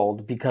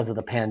world because of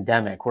the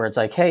pandemic, where it's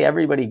like, hey,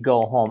 everybody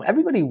go home,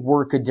 everybody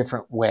work a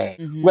different way,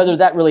 whether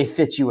that really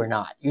fits you or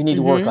not. You need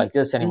to work like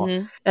this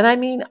anymore. And I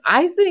mean,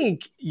 I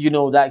think,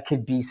 that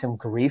could be some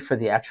grief for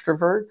the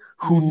extrovert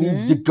who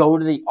needs to go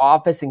to the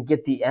office and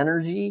get the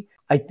energy.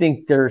 I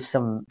think there's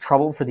some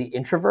trouble for the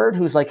introvert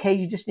who's like, hey,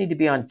 you just need to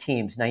be on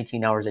Teams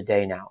 19 hours a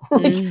day now.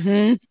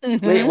 Wait,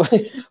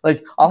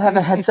 I'll have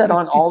a headset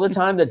on all the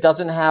time that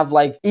doesn't have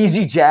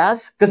easy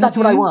jazz, because that's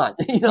what I want.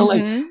 No,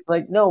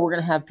 we're going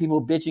to have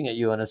people bitching at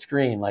you on a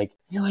screen.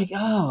 You're like,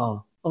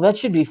 oh, well, that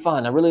should be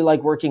fun. I really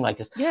like working like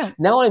this. Yeah.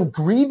 Now I'm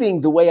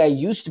grieving the way I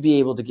used to be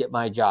able to get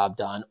my job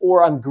done,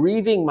 or I'm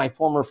grieving my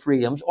former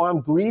freedoms, or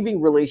I'm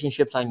grieving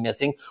relationships I'm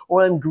missing,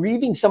 or I'm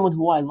grieving someone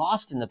who I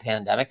lost in the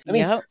pandemic. I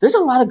mean, there's a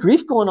lot of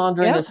grief going on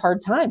during this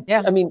hard time.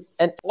 Yeah. I mean,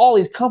 and all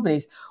these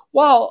companies,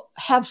 while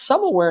have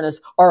some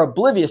awareness, are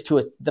oblivious to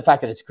it, the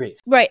fact that it's grief.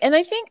 Right. And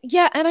I think,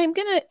 and I'm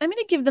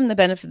gonna give them the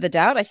benefit of the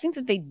doubt. I think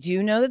that they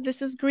do know that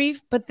this is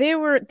grief, but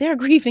they're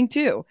grieving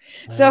too.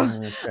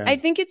 So I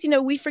think it's,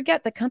 we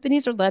forget that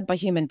companies are led by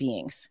human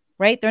beings.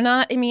 Right? They're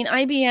not,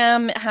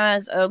 IBM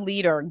has a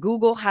leader,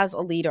 Google has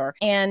a leader.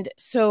 And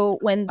so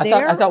when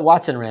I thought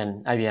Watson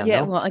ran IBM.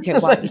 Yeah, no? well, okay,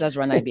 Watson does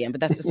run IBM, but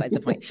that's besides the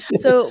point.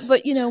 So,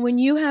 but when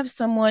you have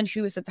someone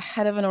who is at the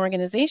head of an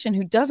organization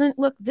who doesn't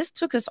look, this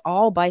took us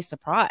all by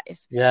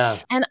surprise. Yeah.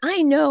 And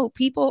I know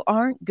people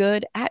aren't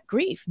good at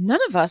grief.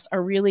 None of us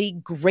are really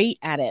great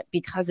at it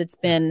because it's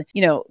been,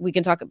 we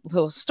can talk a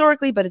little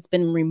historically, but it's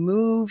been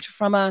removed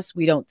from us.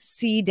 We don't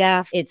see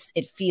death. It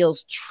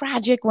feels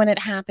tragic when it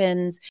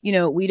happens.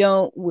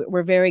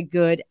 We're very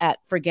good at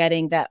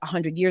forgetting that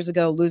 100 years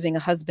ago, losing a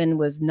husband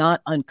was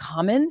not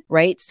uncommon,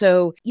 right?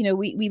 So,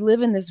 we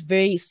live in this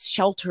very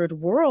sheltered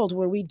world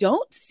where we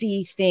don't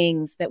see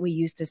things that we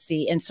used to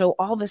see. And so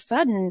all of a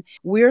sudden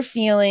we're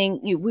feeling,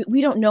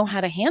 we don't know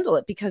how to handle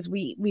it because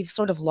we've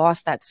sort of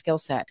lost that skill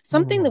set.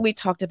 Something that we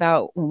talked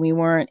about when we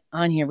weren't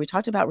on here, we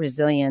talked about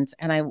resilience.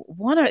 And I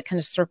want to kind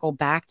of circle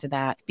back to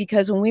that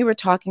because when we were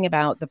talking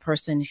about the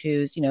person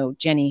who's,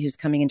 Jenny, who's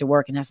coming into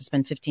work and has to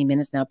spend 15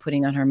 minutes now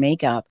putting on her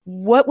makeup,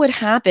 what would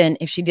happen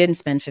if she didn't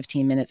spend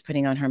 15 minutes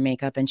putting on her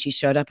makeup and she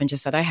showed up and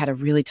just said, I had a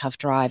really tough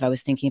drive. I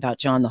was thinking about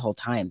John the whole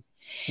time.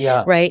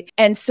 Yeah. Right.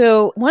 And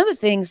so one of the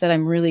things that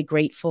I'm really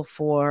grateful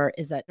for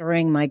is that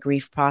during my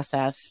grief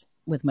process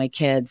with my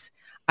kids,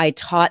 I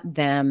taught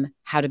them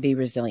how to be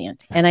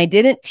resilient. And I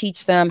didn't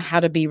teach them how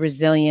to be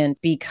resilient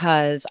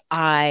because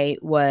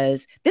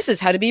this is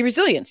how to be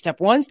resilient. Step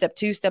 1, step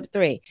 2, step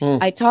 3.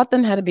 I taught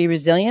them how to be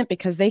resilient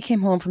because they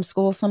came home from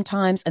school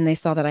sometimes and they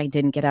saw that I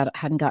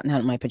hadn't gotten out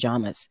of my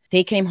pajamas.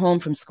 They came home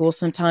from school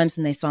sometimes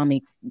and they saw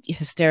me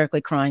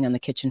hysterically crying on the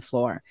kitchen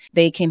floor.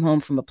 They came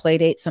home from a play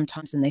date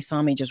sometimes and they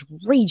saw me just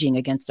raging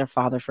against their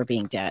father for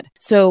being dead.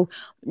 So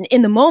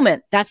in the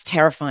moment, that's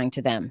terrifying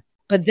to them.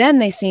 But then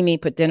they see me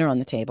put dinner on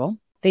the table.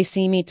 They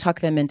see me tuck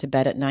them into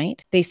bed at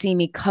night. They see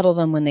me cuddle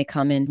them when they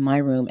come in my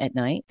room at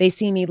night. They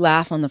see me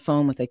laugh on the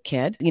phone with a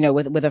kid,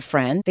 with a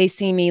friend. They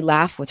see me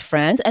laugh with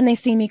friends and they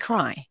see me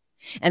cry.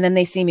 And then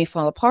they see me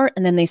fall apart,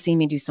 and then they see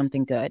me do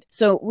something good.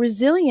 So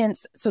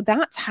resilience, so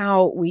that's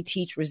how we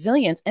teach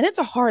resilience. And it's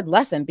a hard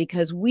lesson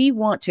because we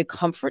want to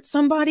comfort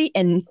somebody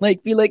and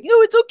like be like,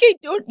 oh, it's okay.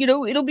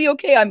 Don't, it'll be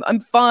okay. I'm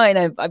fine.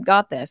 I've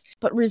got this.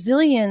 But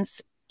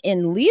resilience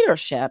in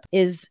leadership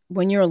is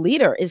when you're a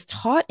leader is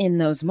taught in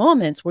those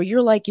moments where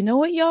you're like, you know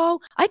what,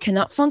 y'all, I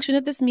cannot function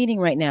at this meeting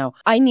right now.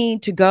 I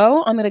need to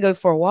go. I'm going to go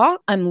for a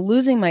walk. I'm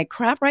losing my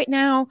crap right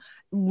now.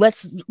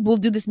 We'll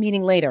do this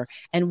meeting later.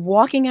 And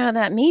walking out of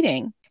that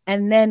meeting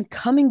and then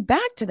coming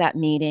back to that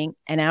meeting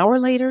an hour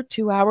later,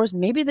 2 hours,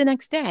 maybe the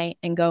next day,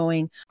 and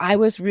going, I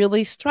was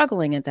really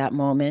struggling at that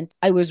moment.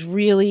 I was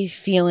really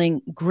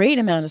feeling great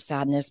amount of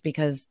sadness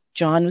because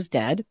John was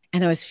dead.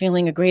 And I was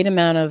feeling a great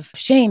amount of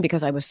shame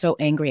because I was so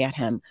angry at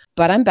him.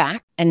 But I'm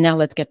back. And now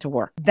let's get to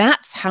work.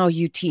 That's how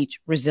you teach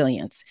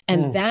resilience.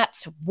 And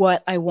that's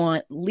what I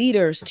want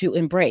leaders to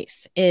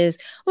embrace is,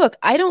 look,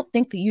 I don't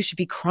think that you should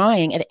be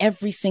crying at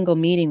every single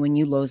meeting when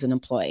you lose an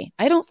employee.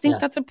 I don't think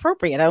that's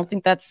appropriate. I don't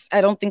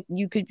think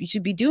you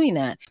should be doing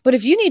that. But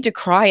if you need to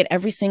cry at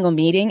every single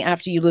meeting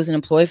after you lose an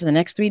employee for the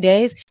next 3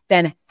 days,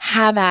 then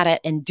have at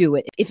it and do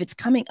it. If it's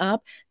coming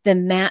up,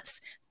 then that's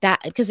that,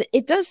 because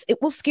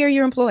it will scare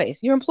your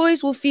employees. Your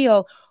employees will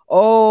feel,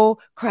 oh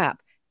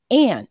crap.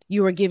 And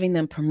you are giving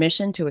them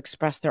permission to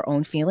express their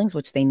own feelings,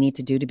 which they need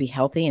to do to be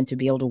healthy and to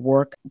be able to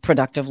work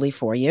productively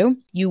for you.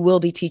 You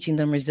will be teaching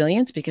them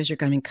resilience because you're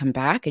going to come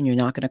back and you're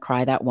not going to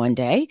cry that one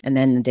day. And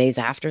then the days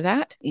after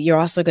that, you're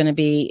also going to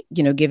be,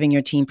 giving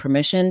your team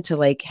permission to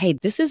like, hey,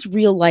 this is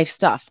real life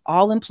stuff.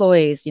 All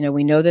employees,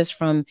 we know this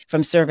from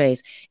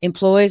surveys.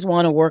 Employees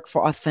want to work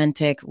for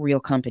authentic, real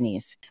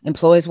companies.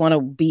 Employees want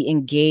to be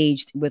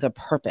engaged with a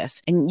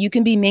purpose. And you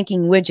can be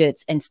making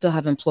widgets and still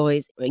have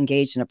employees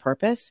engaged in a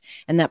purpose.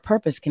 And that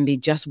purpose can be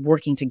just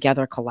working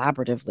together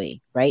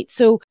collaboratively, right?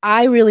 So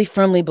I really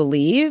firmly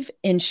believe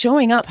in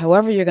showing up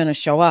however you're going to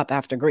show up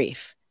after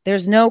grief.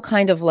 There's no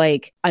kind of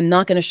like, I'm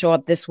not going to show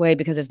up this way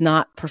because it's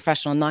not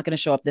professional. I'm not going to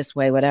show up this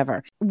way,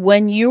 whatever.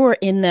 When you are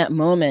in that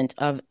moment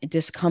of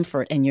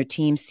discomfort and your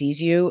team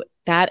sees you,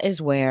 that is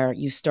where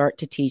you start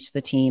to teach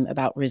the team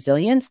about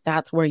resilience.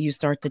 That's where you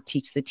start to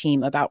teach the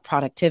team about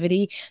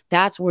productivity.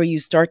 That's where you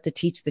start to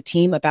teach the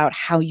team about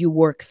how you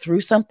work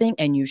through something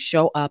and you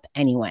show up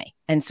anyway.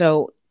 And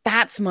so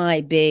that's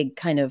my big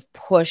kind of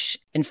push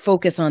and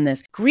focus on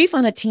this. Grief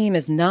on a team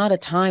is not a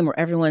time where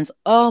everyone's,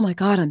 oh my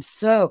God,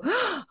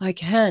 I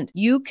can't.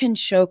 You can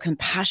show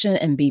compassion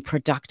and be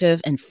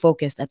productive and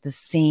focused at the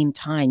same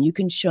time. You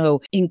can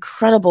show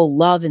incredible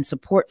love and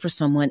support for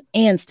someone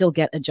and still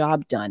get a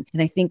job done.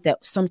 And I think that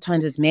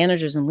sometimes as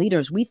managers and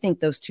leaders, we think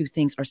those two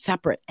things are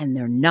separate and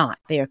they're not.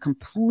 They are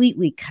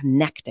completely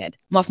connected.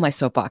 I'm off my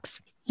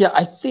soapbox. Yeah,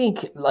 I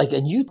think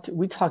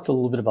we talked a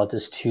little bit about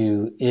this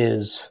too,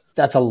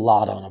 that's a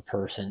lot on a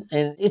person.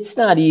 And it's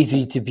not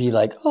easy to be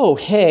like, oh,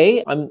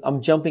 hey,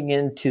 I'm jumping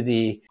into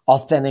the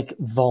authentic,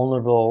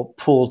 vulnerable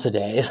pool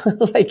today.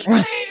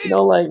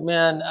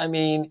 Man, I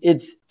mean,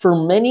 it's for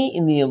many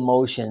in the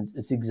emotions,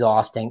 it's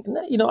exhausting.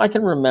 And, I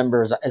can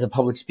remember as a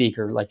public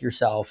speaker like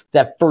yourself,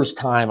 that first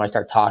time I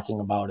start talking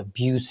about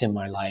abuse in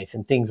my life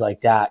and things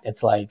like that,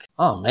 it's like,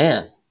 oh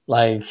man,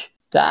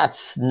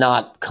 that's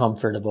not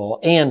comfortable.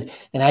 And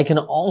I can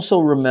also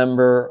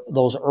remember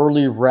those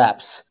early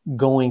reps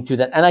going through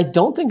that. And I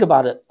don't think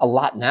about it a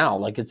lot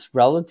now. It's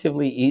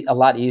relatively a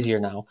lot easier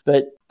now.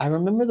 But I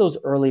remember those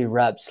early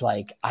reps,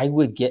 I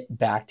would get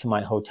back to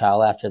my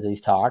hotel after these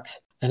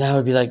talks and I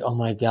would be like, oh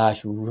my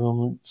gosh,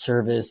 room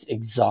service,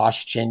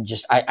 exhaustion,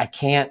 I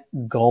can't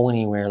go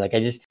anywhere. I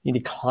just need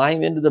to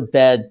climb into the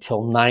bed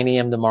till 9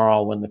 a.m.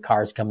 tomorrow when the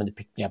car's coming to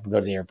pick me up and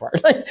go to the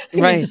airport.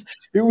 Right.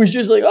 It was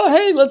just like, oh,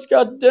 hey, let's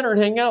go to dinner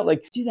and hang out.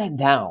 Do that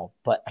now.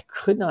 But I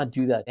could not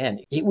do that then.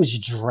 It was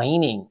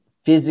draining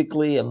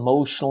physically,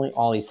 emotionally,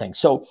 all these things.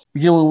 So,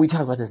 when we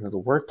talk about this in the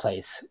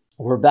workplace,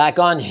 we're back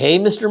on, hey,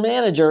 Mr.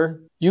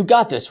 Manager, you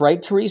got this,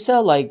 right,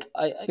 Teresa?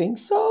 I think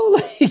so.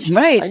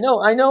 Right.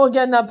 I know,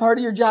 again, not part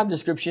of your job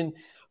description,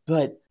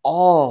 but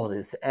all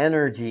this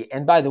energy.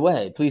 And by the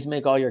way, please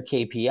make all your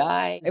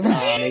KPIs,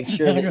 make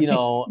sure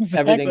that,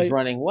 everything's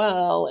running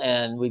well.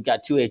 And we've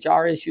got 2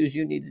 HR issues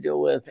you need to deal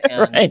with.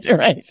 And,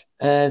 right.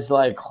 And it's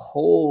like,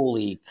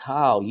 holy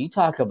cow, you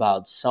talk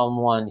about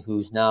someone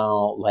who's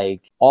now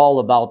all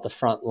about the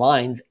front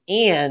lines.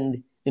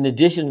 And in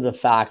addition to the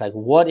fact,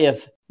 what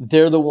if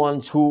they're the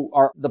ones who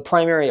are the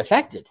primary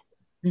affected?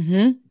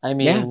 Mm-hmm. I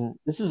mean,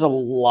 This is a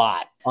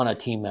lot on a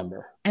team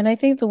member. And I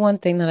think the one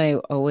thing that I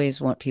always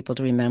want people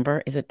to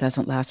remember is it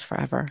doesn't last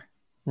forever,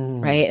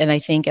 right? And I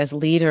think as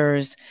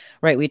leaders,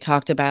 right, we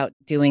talked about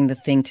doing the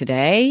thing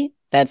today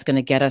that's going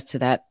to get us to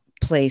that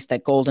place,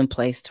 that golden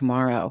place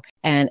tomorrow.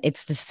 And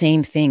it's the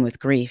same thing with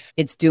grief.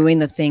 It's doing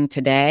the thing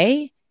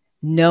today,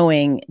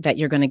 knowing that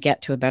you're going to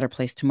get to a better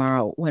place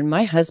tomorrow. When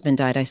my husband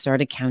died, I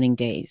started counting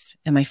days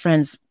and my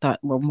friends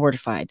were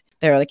mortified.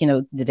 They were like,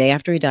 the day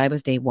after he died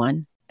was day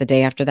 1. The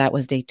day after that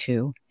was day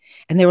 2.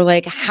 And they were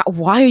like,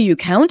 why are you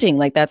counting?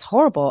 That's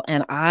horrible.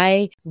 And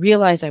I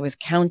realized I was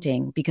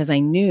counting because I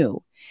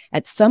knew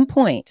at some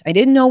point, I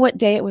didn't know what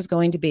day it was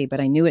going to be, but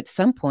I knew at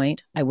some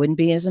point I wouldn't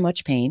be as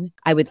much pain.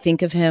 I would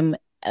think of him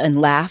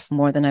and laugh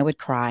more than I would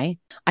cry.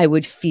 I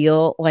would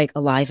feel like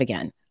alive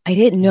again. I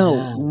didn't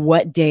know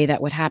what day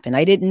that would happen.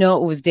 I didn't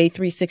know it was day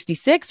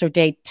 366 or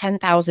day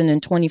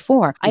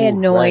 10,024. I had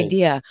no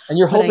idea. And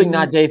you're hoping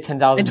not day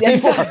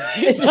 10,024.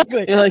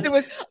 Exactly. Like,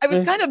 I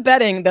was kind of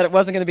betting that it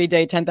wasn't going to be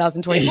day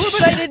 10,024,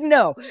 but I didn't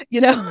know,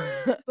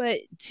 But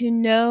to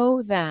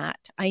know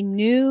that, I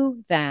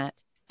knew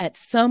that at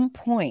some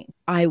point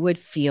I would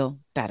feel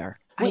better.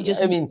 I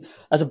mean,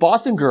 as a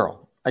Boston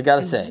girl, I got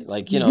to say,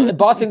 like, a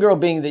Boston girl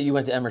being that you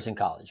went to Emerson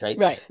College, right?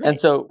 Right. And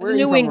so we're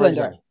New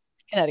Englander.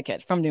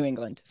 Connecticut, from New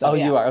England. So,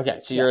 you are. Okay.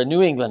 So you're a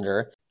New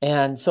Englander.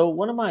 And so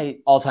one of my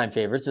all-time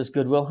favorites is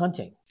Good Will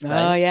Hunting.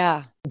 Right? Oh,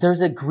 yeah.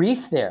 There's a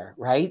grief there,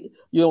 right?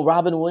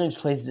 Robin Williams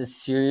plays this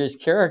serious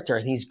character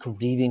and he's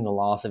grieving the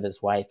loss of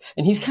his wife.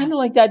 And he's kind of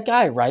like that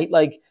guy, right?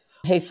 Like,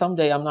 hey,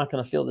 someday I'm not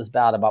going to feel this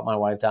bad about my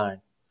wife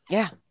dying.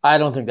 Yeah. I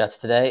don't think that's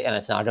today, and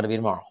it's not going to be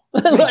tomorrow.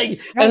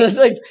 And it's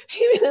like,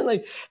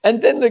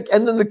 and then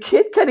the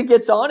kid kind of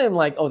gets on him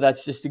like, oh,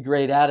 that's just a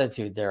great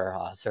attitude there,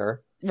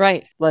 sir.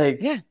 Right.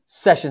 Like,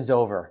 session's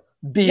over.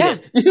 Beat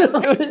it. It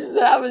was just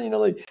happening,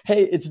 like,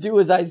 hey, it's do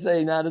as I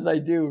say, not as I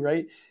do,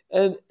 right?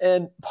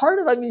 And part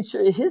of,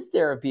 his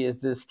therapy is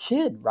this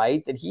kid,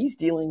 right? That he's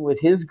dealing with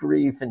his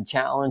grief and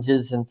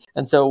challenges.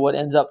 And so what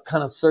ends up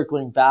kind of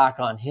circling back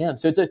on him.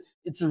 So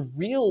it's a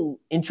real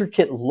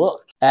intricate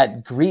look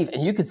at grief.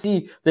 And you could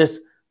see this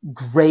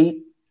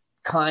great,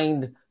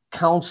 kind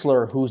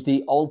counselor who's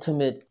the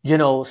ultimate,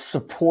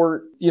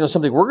 support,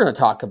 something we're going to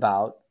talk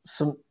about,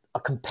 a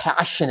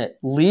compassionate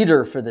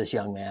leader for this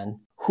young man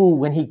who,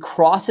 when he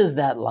crosses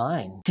that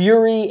line,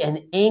 fury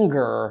and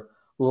anger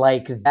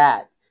like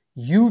that,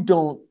 you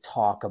don't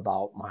talk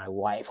about my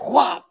wife,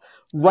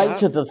 right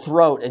to the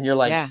throat. And you're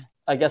like,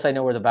 I guess I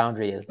know where the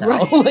boundary is now.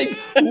 Right. Like,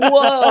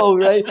 whoa,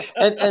 right?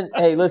 And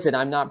hey, listen,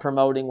 I'm not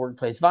promoting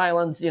workplace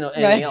violence,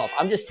 anything else.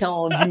 I'm just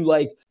telling you,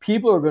 like,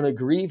 people are going to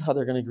grieve how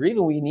they're going to grieve.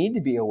 And we need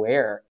to be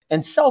aware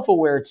and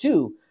self-aware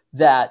too,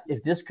 that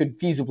if this could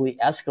feasibly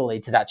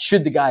escalate to that,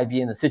 should the guy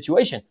be in the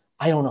situation?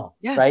 I don't know,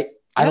 right?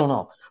 I don't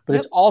know. But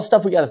it's all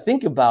stuff we got to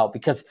think about,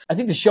 because I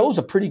think the show's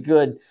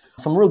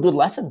some real good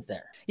lessons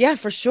there. Yeah,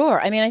 for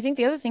sure. I think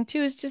the other thing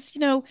too is just,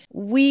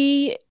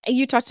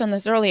 you touched on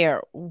this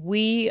earlier,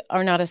 we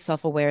are not as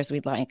self-aware as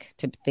we'd like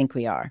to think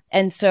we are.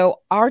 And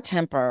so our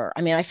temper,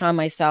 I found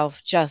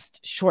myself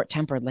just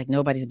short-tempered like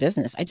nobody's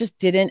business. I just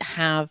didn't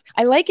have,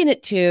 I liken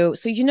it to,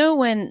 so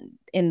when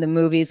in the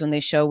movies, when they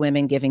show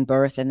women giving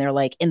birth and they're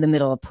like in the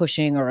middle of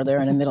pushing or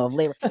they're in the middle of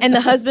labor and the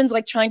husband's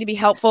like trying to be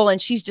helpful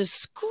and she's just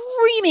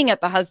screaming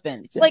at the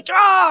husband. It's like,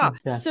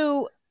 Yeah.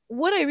 So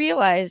what I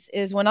realized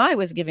is when I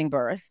was giving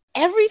birth,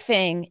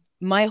 everything,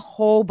 my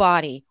whole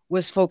body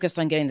was focused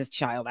on getting this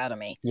child out of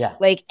me. Yeah.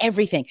 Like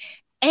everything,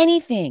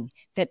 anything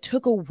that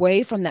took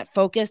away from that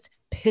focus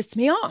pissed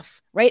me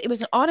off, right? It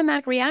was an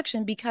automatic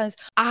reaction because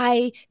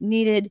I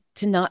needed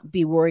to not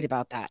be worried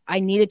about that.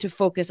 I needed to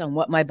focus on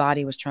what my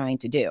body was trying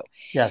to do.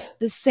 Yes.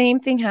 The same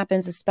thing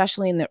happens,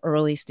 especially in the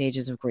early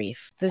stages of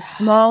grief. The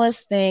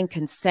smallest thing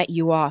can set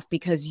you off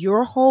because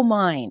your whole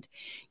mind,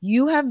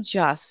 you have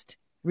just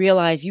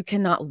realized you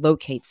cannot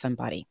locate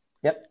somebody.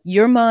 Yep.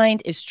 Your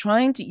mind,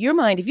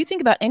 if you think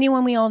about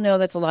anyone we all know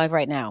that's alive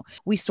right now,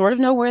 we sort of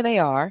know where they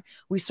are.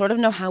 We sort of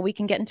know how we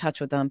can get in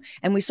touch with them.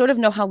 And we sort of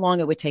know how long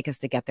it would take us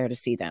to get there to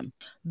see them.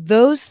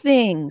 Those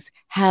things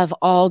have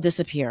all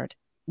disappeared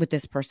with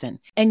this person.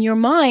 And your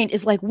mind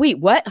is like, wait,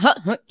 what? I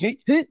don't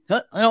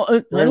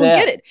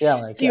get it.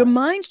 Yeah, your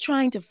mind's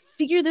trying to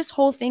figure this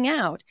whole thing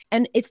out.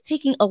 And it's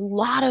taking a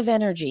lot of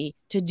energy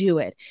to do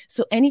it.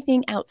 So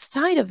anything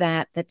outside of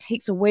that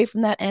takes away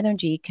from that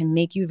energy can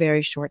make you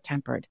very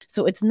short-tempered.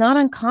 So it's not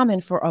uncommon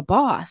for a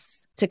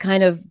boss to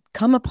kind of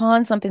come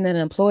upon something that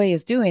an employee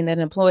is doing that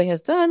an employee has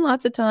done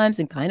lots of times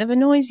and kind of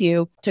annoys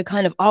you, to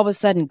kind of all of a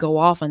sudden go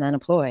off on that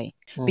employee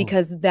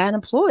because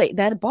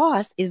that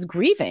boss is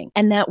grieving.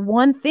 And that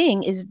one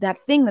thing is that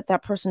thing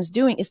that person's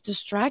doing is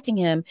distracting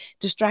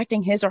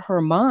his or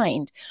her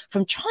mind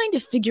from trying to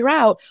figure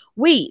out,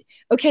 wait,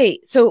 okay,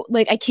 so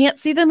like I can't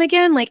see them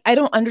again. Like I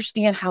don't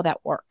understand how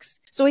that works.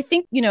 So I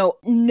think,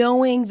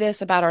 knowing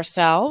this about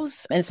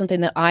ourselves, and it's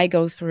something that I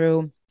go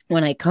through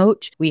when I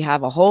coach, we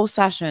have a whole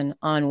session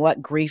on what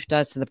grief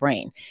does to the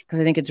brain, because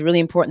I think it's really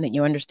important that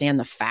you understand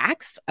the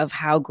facts of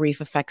how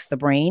grief affects the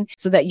brain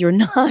so that you're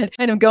not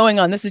kind of going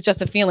on, this is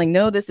just a feeling.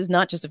 No, this is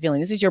not just a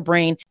feeling. This is your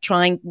brain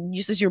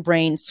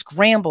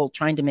scrambled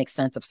trying to make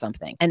sense of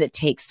something. And it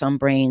takes some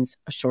brains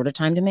a shorter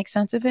time to make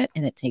sense of it.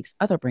 And it takes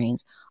other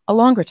brains a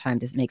longer time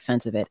to make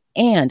sense of it.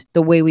 And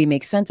the way we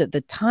make sense of it,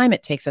 the time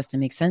it takes us to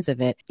make sense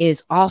of it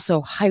is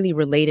also highly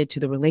related to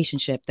the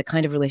relationship, the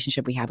kind of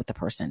relationship we have with the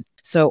person.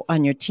 So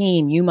on your team,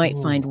 you might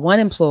find one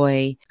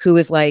employee who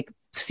is like,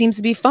 seems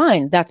to be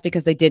fine. That's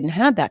because they didn't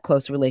have that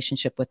close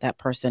relationship with that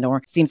person,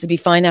 or seems to be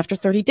fine after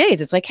 30 days.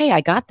 It's like, hey,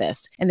 I got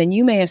this. And then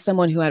you may have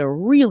someone who had a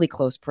really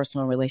close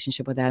personal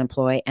relationship with that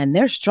employee and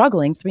they're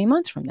struggling 3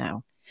 months from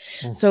now.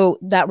 So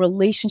that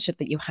relationship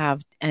that you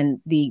have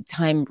and the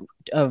time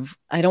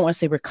I don't want to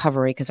say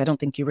recovery, because I don't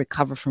think you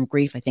recover from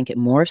grief. I think it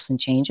morphs and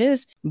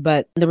changes,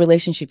 but the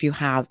relationship you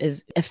have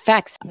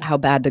affects how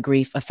bad the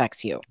grief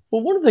affects you.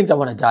 Well, one of the things I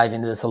want to dive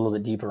into this a little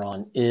bit deeper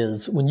on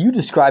is when you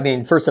describe,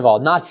 first of all,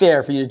 not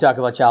fair for you to talk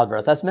about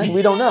childbirth. Us men,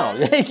 we don't know.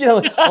 Most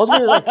people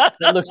are like,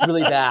 that looks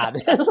really bad.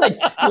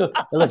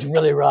 It looks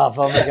really rough.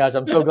 Oh my gosh,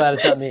 I'm so glad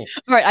it's not me.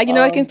 All right.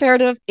 I compared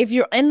to if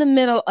you're in the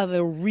middle of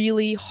a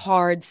really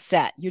hard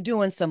set, you're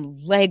doing some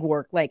leg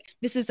work, like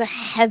this is a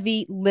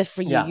heavy lift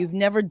for you. Yeah. You've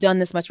never done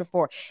this much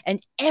before.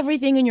 And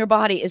everything in your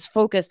body is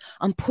focused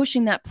on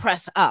pushing that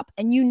press up.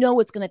 And you know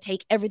it's going to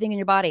take everything in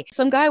your body.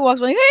 Some guy walks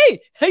by,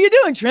 hey, how you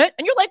doing, Trent?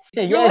 And you're like,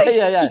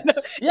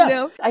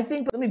 yeah. I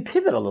think, let me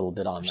pivot a little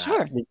bit on that.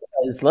 Sure.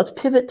 Because let's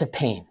pivot to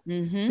pain.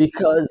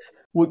 Because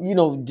what,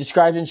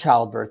 described in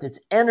childbirth, it's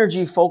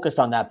energy focused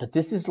on that, but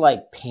this is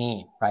like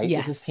pain, right?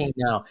 Yes. This is pain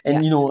now.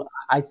 And,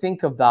 I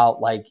think about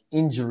like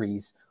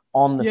injuries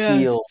on the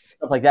field,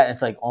 stuff like that. And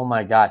it's like, oh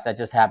my gosh, that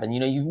just happened.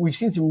 We've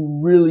seen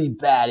some really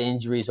bad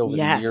injuries over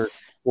the years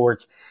in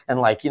sports, and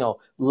like,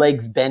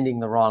 legs bending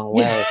the wrong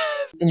way.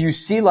 Yes. And you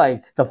see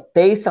like the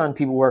face on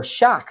people where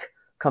shock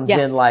comes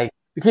in, like,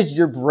 because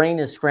your brain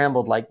is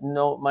scrambled, like,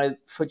 no, my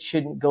foot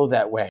shouldn't go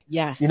that way.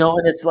 Yes. And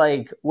it's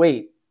like,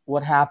 wait,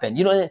 what happened?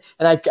 And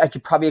I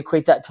could probably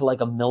equate that to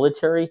like a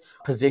military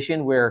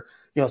position where,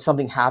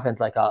 something happens,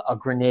 like a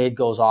grenade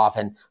goes off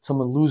and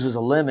someone loses a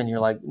limb, and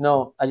you're like,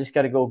 no, I just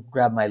got to go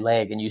grab my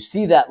leg. And you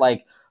see that,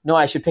 like, no,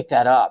 I should pick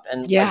that up.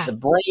 And like, the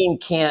brain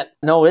can't,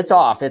 no, it's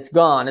off. It's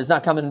gone. It's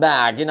not coming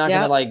back. You're not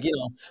going to like,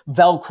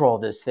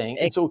 Velcro this thing.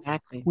 And so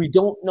we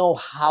don't know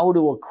how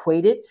to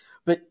equate it.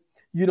 But,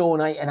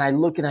 and I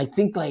look and I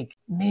think like,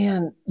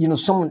 man,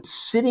 someone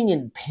sitting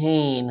in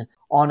pain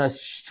on a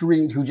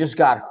street who just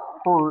got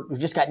hurt, who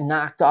just got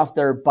knocked off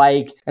their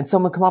bike, and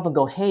someone come up and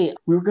go, hey,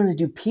 we were going to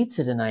do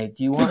pizza tonight.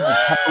 Do you want like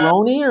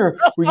pepperoni, or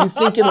were you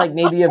thinking like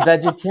maybe a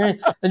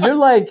vegetarian? And you're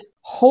like,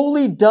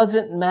 holy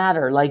doesn't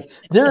matter. Like,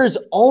 there is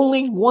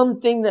only one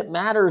thing that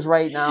matters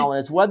right now, and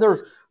it's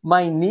whether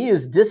my knee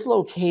is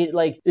dislocated.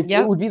 Like,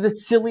 it would be the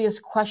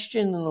silliest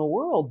question in the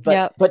world,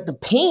 but the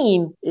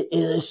pain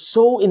is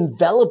so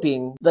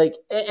enveloping. Like,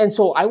 and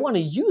so I want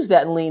to use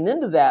that and lean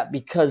into that,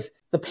 because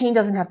the pain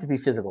doesn't have to be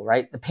physical,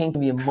 right? The pain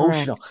can be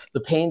emotional. Correct. The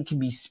pain can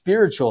be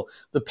spiritual.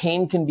 The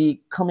pain can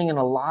be coming in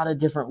a lot of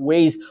different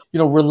ways.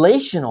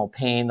 Relational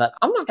pain, that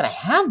I'm not going to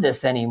have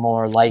this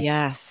anymore. Like,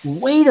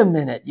 wait a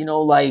minute,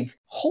 like,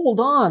 hold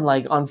on.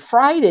 Like on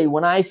Friday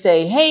when I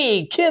say,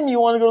 hey, Kim, you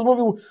want to go to the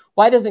movie?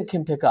 Why doesn't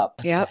Kim pick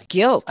up?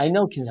 Guilt. I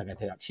know Kim's not going to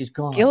pick up. She's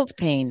gone. Guilt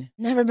pain.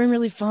 Never been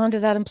really fond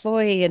of that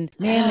employee. And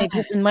man, they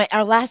just,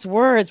 our last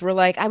words were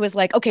like, I was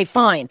like, okay,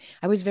 fine.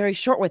 I was very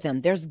short with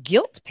them. There's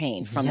guilt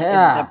pain from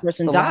that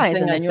person dies.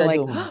 And then you're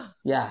like,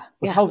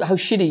 how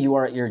shitty you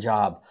are at your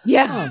job.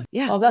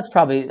 Oh, that's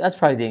probably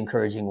the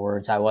encouraging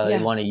words I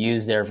want to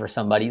use there for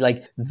somebody.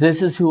 Like,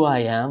 this is who I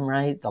am,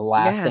 right? The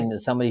last thing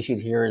that somebody should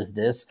hear is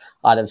this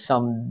out of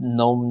some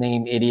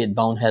no-name idiot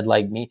bonehead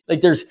like me.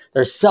 Like, there's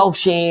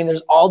self-shame.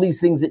 There's all these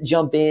things that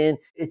jump in.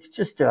 It's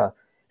just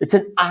it's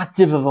an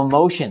octave of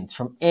emotions,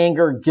 from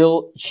anger,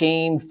 guilt,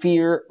 shame,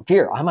 fear.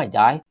 I might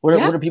die. What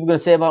are people going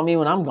to say about me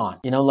when I'm gone?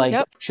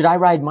 Should I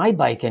ride my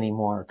bike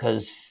anymore?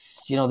 Because,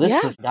 this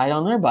person died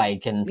on their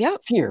bike, and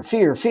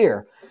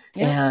fear.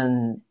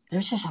 And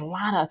there's just a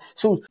lot of,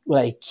 so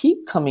what I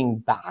keep coming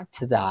back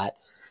to that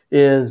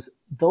is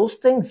those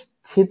things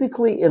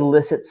typically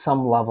elicit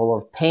some level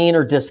of pain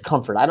or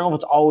discomfort. I don't know if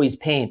it's always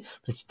pain,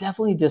 but it's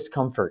definitely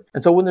discomfort.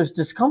 And so when there's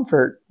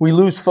discomfort, we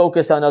lose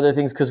focus on other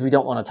things because we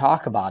don't want to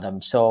talk about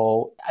them.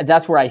 So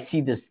that's where I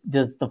see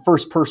the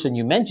first person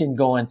you mentioned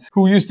going,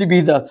 who used to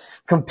be the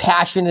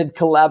compassionate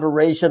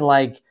collaboration,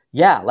 like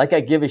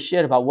I give a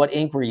shit about what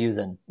ink we're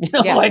using.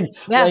 Like,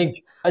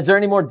 is there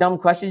any more dumb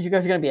questions you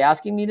guys are going to be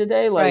asking me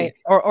today? Like,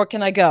 right. Or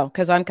can I go?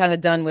 Because I'm kind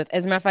of done with,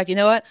 as a matter of fact, you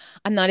know what?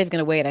 I'm not even going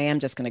to wait. I am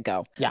just going to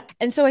go. Yeah.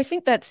 And so I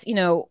think that's,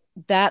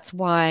 that's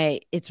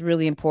why it's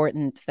really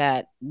important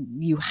that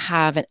you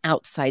have an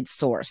outside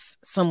source,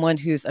 someone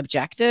who's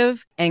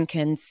objective and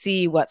can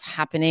see what's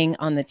happening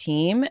on the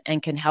team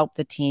and can help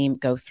the team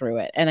go through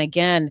it. And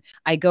again,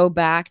 I go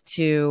back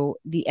to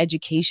the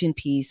education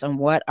piece on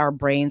what our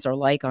brains are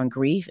like on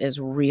grief is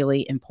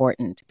really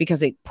important,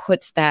 because it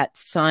puts that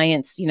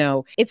science,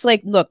 it's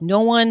like, look,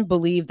 no one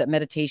believed that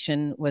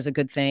meditation was a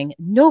good thing.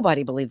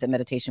 Nobody believed that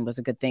meditation was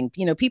a good thing.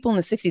 People in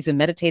the 60s who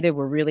meditated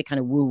were really kind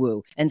of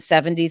woo-woo, and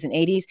 70s and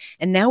 80s.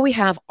 And now we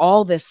have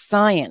all this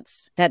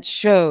science that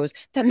shows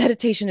that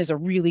meditation is a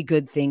really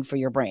good thing for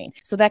your brain.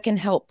 So that can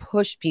help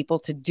push people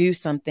to do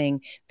something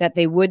that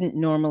they wouldn't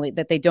normally,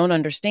 that they don't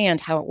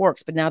understand how it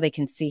works, but now they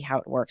can see how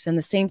it works. And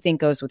the same thing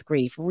goes with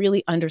grief.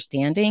 Really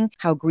understanding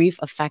how grief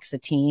affects a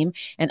team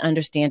and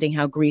understanding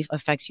how grief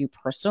affects you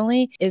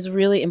personally is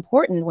really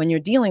important when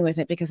you're dealing with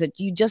it, because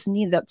you just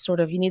need that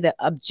you need that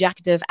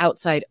objective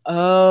outside.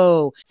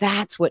 Oh,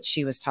 that's what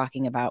she was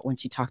talking about when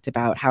she talked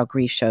about how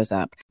grief shows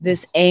up.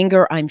 This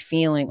anger I'm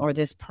feeling, or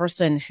this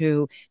person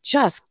who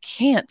just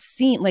can't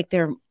seem like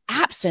they're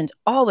absent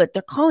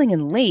they're calling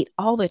in late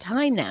all the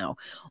time now.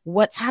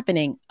 What's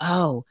happening?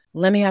 Oh,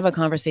 let me have a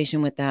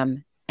conversation with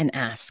them and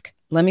ask.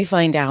 Let me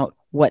find out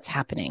what's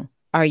happening.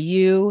 Are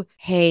you,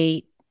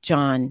 hey,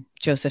 John,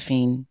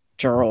 Josephine,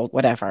 Gerald,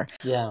 whatever.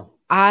 Yeah.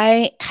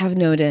 I have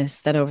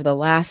noticed that over the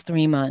last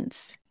 3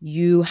 months,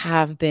 you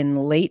have been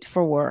late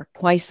for work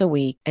twice a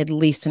week, at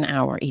least an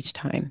hour each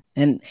time.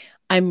 And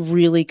I'm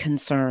really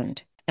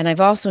concerned. And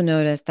I've also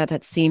noticed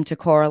that seemed to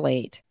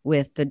correlate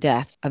with the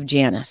death of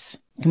Janice.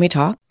 Can we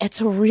talk?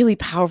 It's a really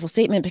powerful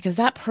statement because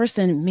that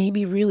person may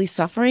be really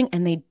suffering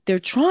and they're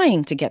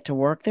trying to get to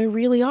work. They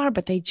really are,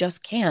 but they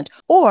just can't.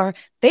 Or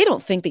they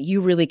don't think that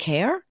you really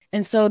care.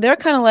 And so they're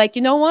kind of like,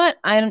 you know what?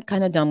 I'm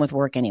kind of done with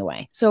work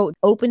anyway. So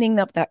opening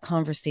up that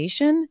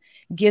conversation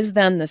gives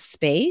them the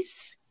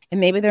space. And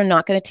maybe they're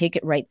not going to take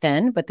it right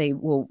then, but they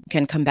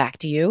can come back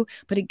to you.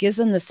 But it gives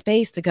them the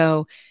space to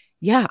go,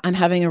 yeah, I'm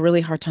having a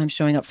really hard time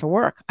showing up for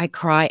work. I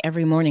cry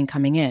every morning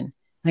coming in.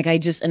 Like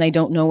and I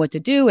don't know what to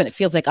do. And it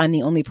feels like I'm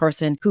the only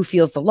person who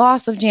feels the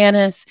loss of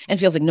Janice and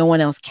feels like no one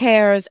else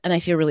cares. And I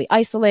feel really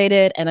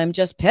isolated and I'm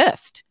just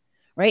pissed,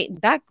 right?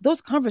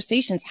 Those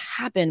conversations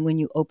happen when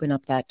you open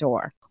up that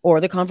door. Or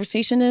the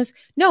conversation is,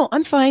 no,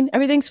 I'm fine.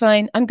 Everything's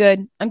fine. I'm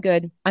good. I'm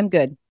good. I'm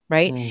good.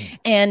 Right.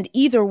 And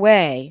either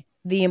way,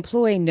 the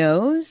employee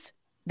knows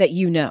that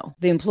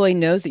the employee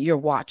knows that you're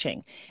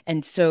watching.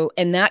 And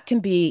that can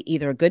be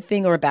either a good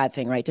thing or a bad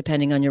thing, right?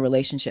 Depending on your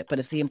relationship. But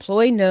if the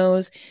employee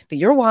knows that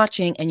you're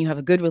watching and you have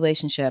a good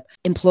relationship,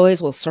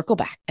 employees will circle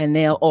back and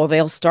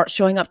they'll start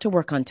showing up to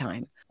work on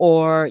time.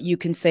 Or you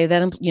can say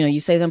that, you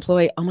say to the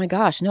employee, oh my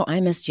gosh, no, I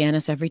miss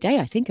Janice every day.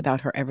 I think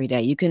about her every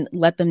day. You can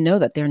let them know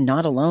that they're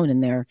not alone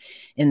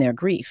in their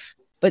grief.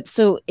 But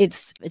so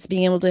it's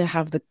being able to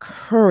have the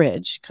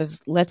courage, because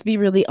let's be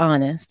really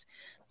honest,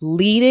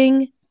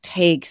 leading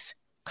takes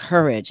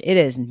courage. It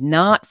is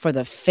not for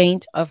the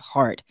faint of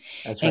heart.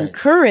 That's right. And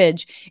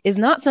courage is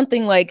not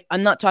something like,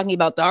 I'm not talking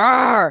about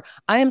I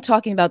am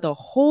talking about the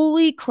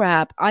holy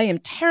crap. I am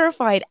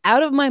terrified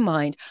out of my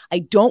mind. I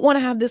don't want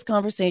to have this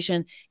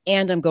conversation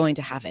and I'm going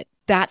to have it.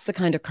 That's the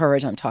kind of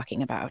courage I'm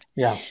talking about.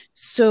 Yeah.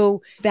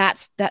 So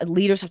that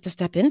leaders have to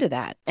step into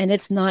that. And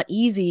it's not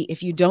easy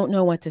if you don't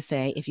know what to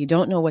say, if you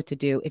don't know what to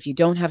do, if you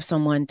don't have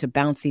someone to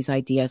bounce these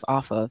ideas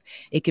off of.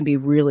 It can be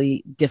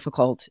really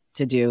difficult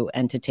to do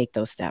and to take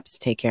those steps to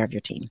take care of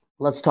your team.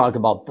 Let's talk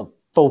about the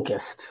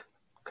focused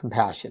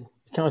compassion.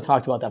 We kind of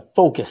talked about that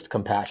focused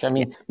compassion. I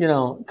mean,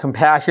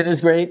 compassion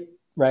is great.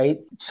 Right?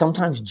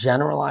 Sometimes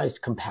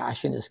generalized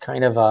compassion is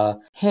kind of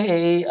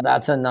hey,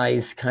 that's a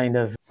nice kind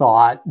of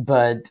thought,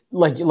 but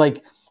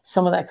like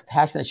some of that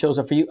compassion that shows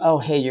up for you, oh,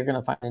 hey, you're going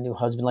to find a new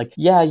husband. Like,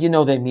 yeah,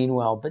 they mean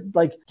well, but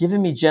like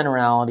giving me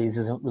generalities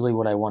isn't really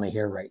what I want to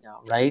hear right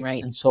now. Right.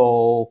 Right. And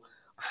so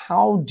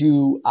how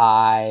do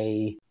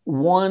I,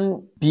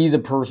 one, be the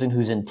person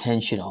who's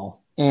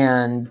intentional,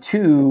 and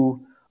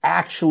two,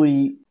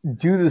 actually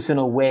do this in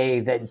a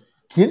way that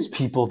gives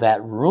people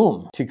that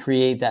room to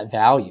create that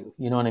value.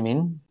 You know what I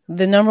mean?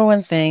 The number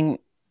one thing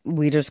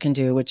leaders can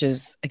do, which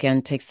is,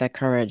 again, takes that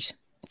courage,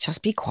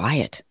 just be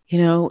quiet.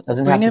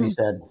 Doesn't have to be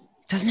said.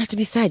 Doesn't have to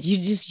be said.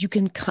 You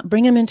can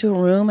bring them into a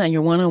room and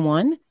you're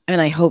one-on-one. And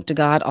I hope to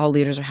God all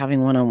leaders are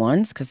having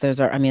one-on-ones, because as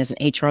an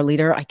HR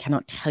leader, I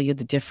cannot tell you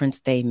the difference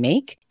they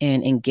make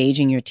in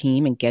engaging your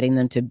team and getting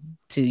them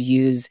to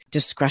use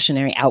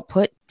discretionary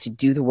output to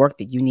do the work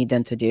that you need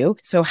them to do.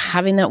 So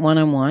having that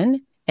one-on-one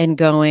and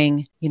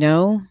going,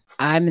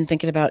 I've been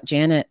thinking about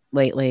Janet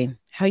lately.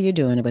 How are you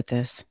doing with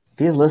this?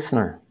 Be a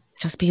listener.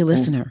 Just be a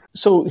listener.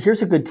 So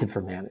here's a good tip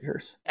for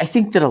managers. I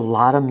think that a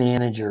lot of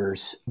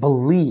managers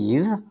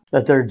believe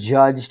that they're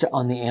judged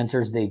on the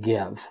answers they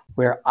give,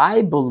 where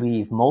I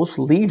believe most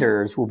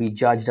leaders will be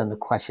judged on the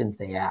questions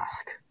they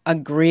ask.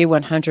 Agree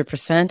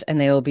 100%, and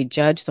they will be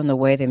judged on the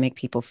way they make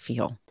people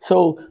feel.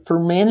 So for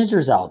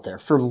managers out there,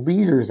 for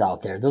leaders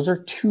out there, those are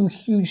two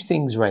huge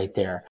things right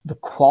there. The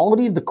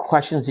quality of the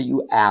questions that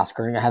you ask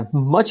are going to have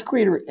much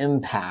greater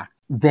impact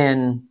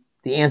than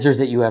the answers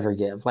that you ever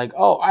give. Like,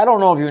 oh, I don't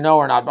know if you know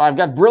or not, but I've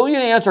got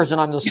brilliant answers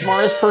and I'm the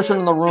smartest person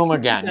in the room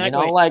again.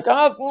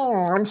 Exactly.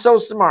 I'm so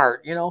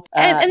smart,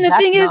 And the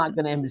thing is, that's not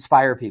going to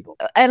inspire people.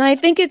 And I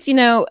think it's,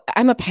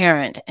 I'm a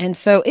parent. And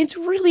so it's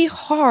really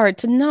hard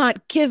to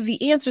not give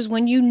the answers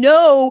when you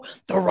know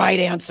the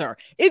right answer.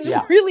 It's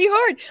really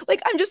hard.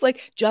 Like, I'm just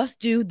like, just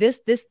do this,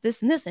 this,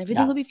 this, and this, and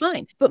everything will be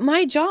fine. But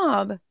my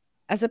job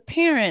as a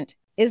parent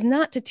is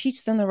not to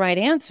teach them the right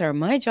answer.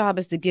 My job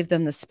is to give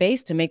them the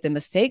space to make the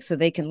mistakes so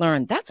they can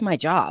learn. That's my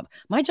job.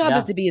 My job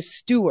is to be a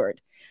steward,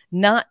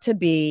 not to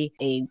be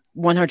a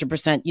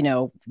 100%,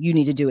 you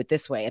need to do it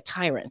this way, a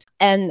tyrant.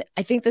 And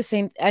I think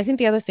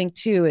the other thing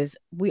too is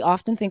we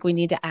often think we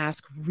need to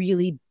ask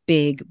really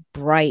big,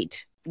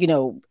 bright,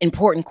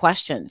 important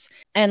questions.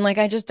 And like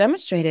I just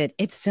demonstrated,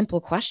 it's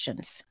simple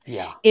questions.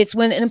 Yeah. It's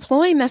when an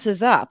employee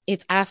messes up,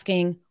 it's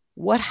asking,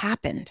 what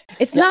happened?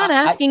 It's not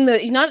asking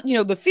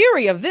the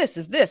theory of this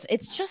is this.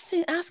 It's just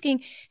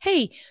asking,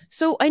 hey,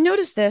 so I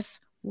noticed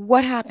this.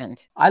 What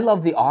happened? I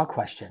love the awe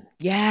question.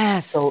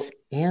 Yes. So,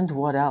 and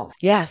what else?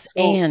 Yes.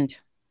 So,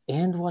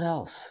 and what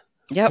else?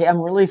 Yep. Hey,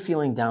 I'm really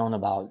feeling down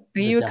about.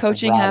 Are you a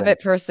coaching habit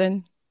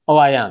person? Oh,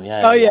 I am.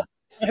 Yeah. Oh, yeah.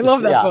 I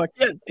love that book.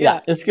 Yeah,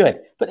 it's good.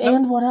 But Yep.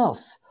 And what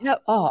else?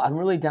 Yep. Oh, I'm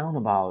really down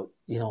about,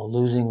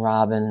 losing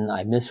Robin.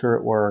 I miss her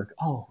at work.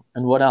 Oh,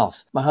 and what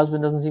else? My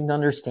husband doesn't seem to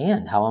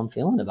understand how I'm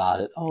feeling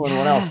about it. Oh, and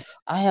what else?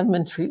 I haven't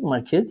been treating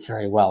my kids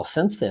very well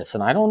since this,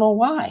 and I don't know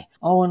why.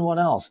 Oh, and what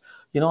else?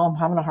 I'm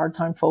having a hard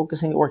time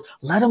focusing at work.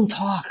 Let them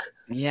talk.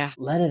 Yeah.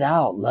 Let it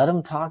out. Let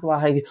them talk about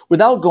how you,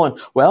 without going,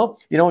 well,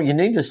 you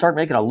need to start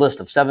making a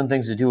list of 7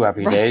 things to do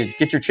every day.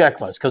 Get your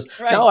checklist. Because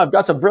now I've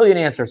got some brilliant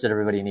answers that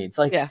everybody needs.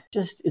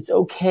 It's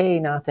okay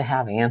not to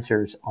have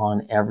answers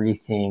on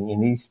everything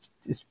in these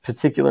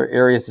particular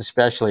areas,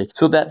 especially.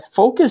 So that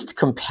focused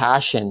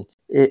compassion,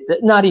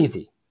 not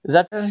easy. Is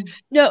that fair?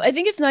 No, I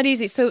think it's not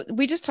easy. So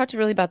we just talked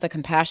really about the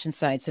compassion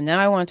side. So now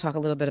I want to talk a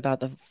little bit about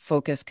the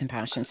focused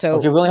compassion. So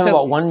okay, we only have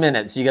about 1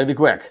 minute, so you got to be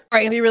quick. All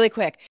right, it'll be really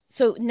quick.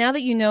 So now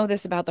that you know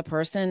this about the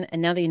person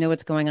and now that you know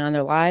what's going on in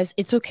their lives,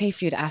 it's okay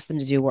for you to ask them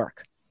to do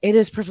work. It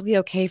is perfectly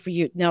okay for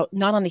you. Now,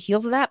 not on the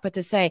heels of that, but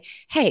to say,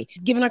 hey,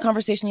 given our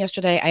conversation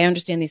yesterday, I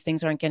understand these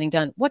things aren't getting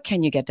done. What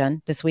can you get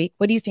done this week?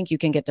 What do you think you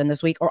can get done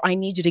this week? Or I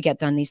need you to get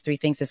done these 3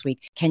 things this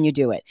week. Can you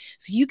do it?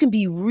 So you can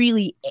be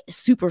really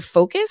super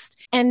focused.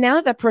 And now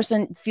that that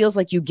person feels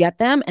like you get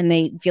them and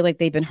they feel like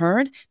they've been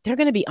heard, they're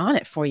going to be on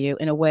it for you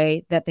in a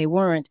way that they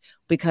weren't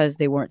because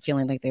they weren't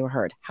feeling like they were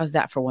heard. How's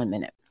that for 1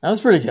 minute? That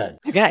was pretty good.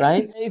 Okay.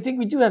 Right? I think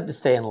we do have to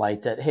stay in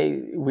light that,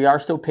 hey, we are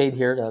still paid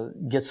here to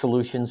get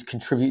solutions,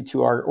 contribute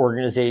to our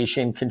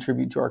organization,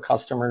 contribute to our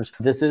customers.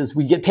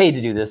 We get paid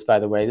to do this, by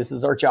the way. This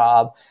is our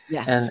job.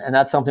 Yes. And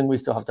that's something we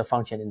still have to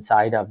function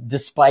inside of,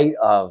 despite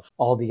of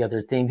all the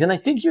other things. And I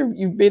think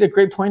you've made a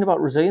great point about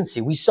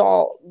resiliency. We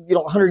saw,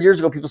 100 years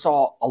ago, people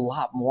saw a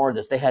lot more of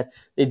this.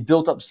 They'd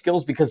built up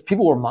skills because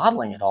people were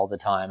modeling it all the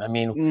time. I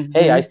mean,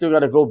 hey, I still got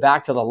to go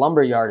back to the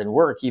lumber yard and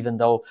work, even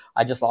though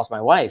I just lost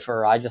my wife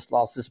or I just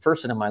lost this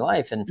person in my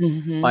life and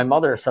my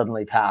mother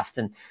suddenly passed.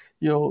 And,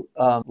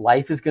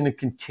 life is going to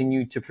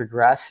continue to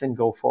progress and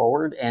go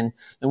forward. And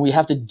we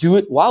have to do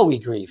it while we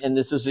grieve. And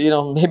this is,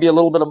 maybe a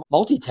little bit of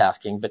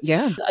multitasking, but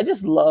yeah, I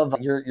just love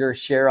your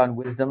share on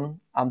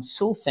wisdom. I'm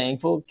so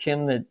thankful,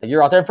 Kim, that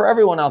you're out there. For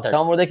everyone out there,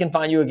 tell them where they can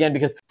find you again,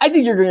 because I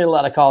think you're going to get a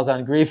lot of calls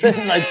on grief and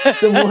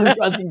some more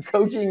constant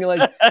coaching.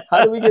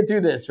 How do we get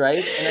through this?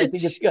 Right. And I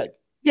think it's good.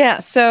 Yeah.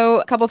 So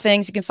a couple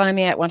things. You can find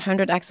me at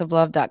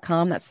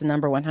 100actsoflove.com. That's the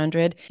number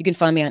 100. You can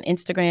find me on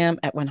Instagram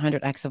at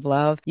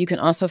 100actsoflove. You can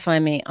also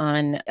find me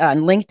on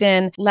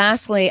LinkedIn.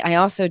 Lastly, I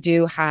also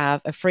do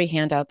have a free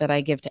handout that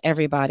I give to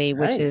everybody,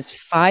 which is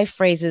 5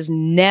 phrases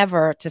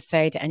never to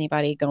say to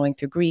anybody going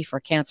through grief or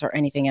cancer or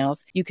anything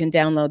else. You can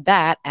download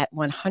that at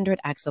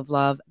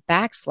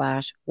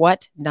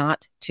 100actsoflove.com/what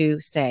not to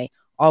say.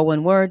 All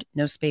one word,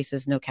 no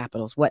spaces, no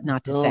capitals. What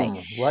not to say.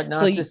 What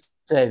not to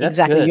say. That's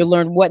exactly. Good. You'll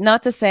learn what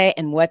not to say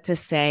and what to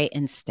say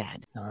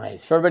instead.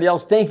 Nice. For everybody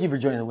else, thank you for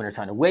joining the Winners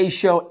Find a Way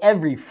show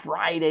every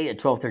Friday at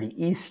 12:30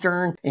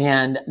 Eastern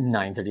and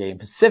 9:30 a.m.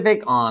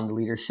 Pacific on the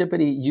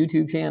Leadershipity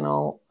YouTube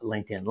channel,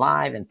 LinkedIn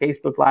Live, and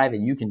Facebook Live.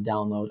 And you can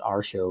download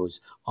our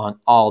shows on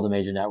all the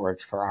major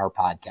networks for our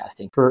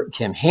podcasting. For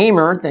Kim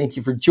Hamer, thank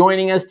you for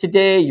joining us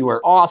today. You are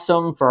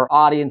awesome. For our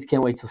audience,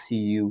 can't wait to see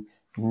you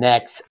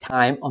next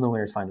time on the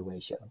Winners Find a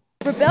Way show.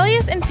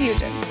 Rebellious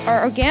Infusions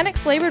are organic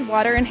flavored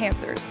water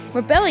enhancers.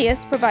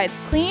 Rebellious provides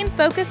clean,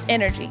 focused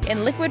energy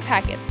in liquid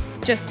packets.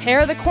 Just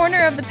tear the corner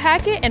of the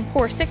packet and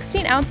pour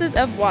 16 ounces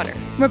of water.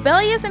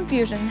 Rebellious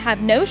Infusions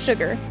have no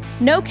sugar,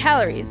 no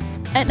calories,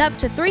 and up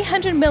to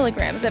 300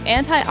 milligrams of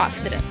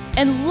antioxidants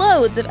and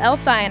loads of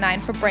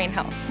L-theanine for brain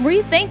health.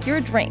 Rethink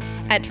your drink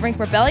at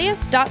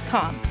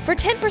drinkrebellious.com. For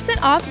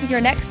 10% off of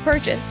your next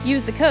purchase,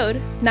 use the code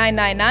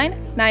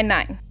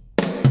 99999.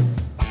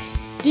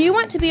 Do you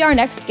want to be our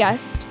next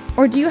guest?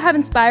 Or do you have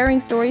inspiring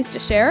stories to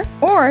share?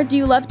 Or do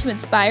you love to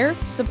inspire,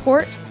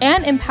 support,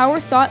 and empower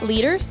thought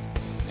leaders?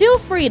 Feel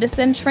free to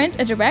send Trent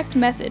a direct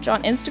message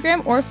on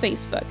Instagram or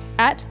Facebook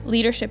at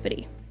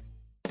Leadershipity.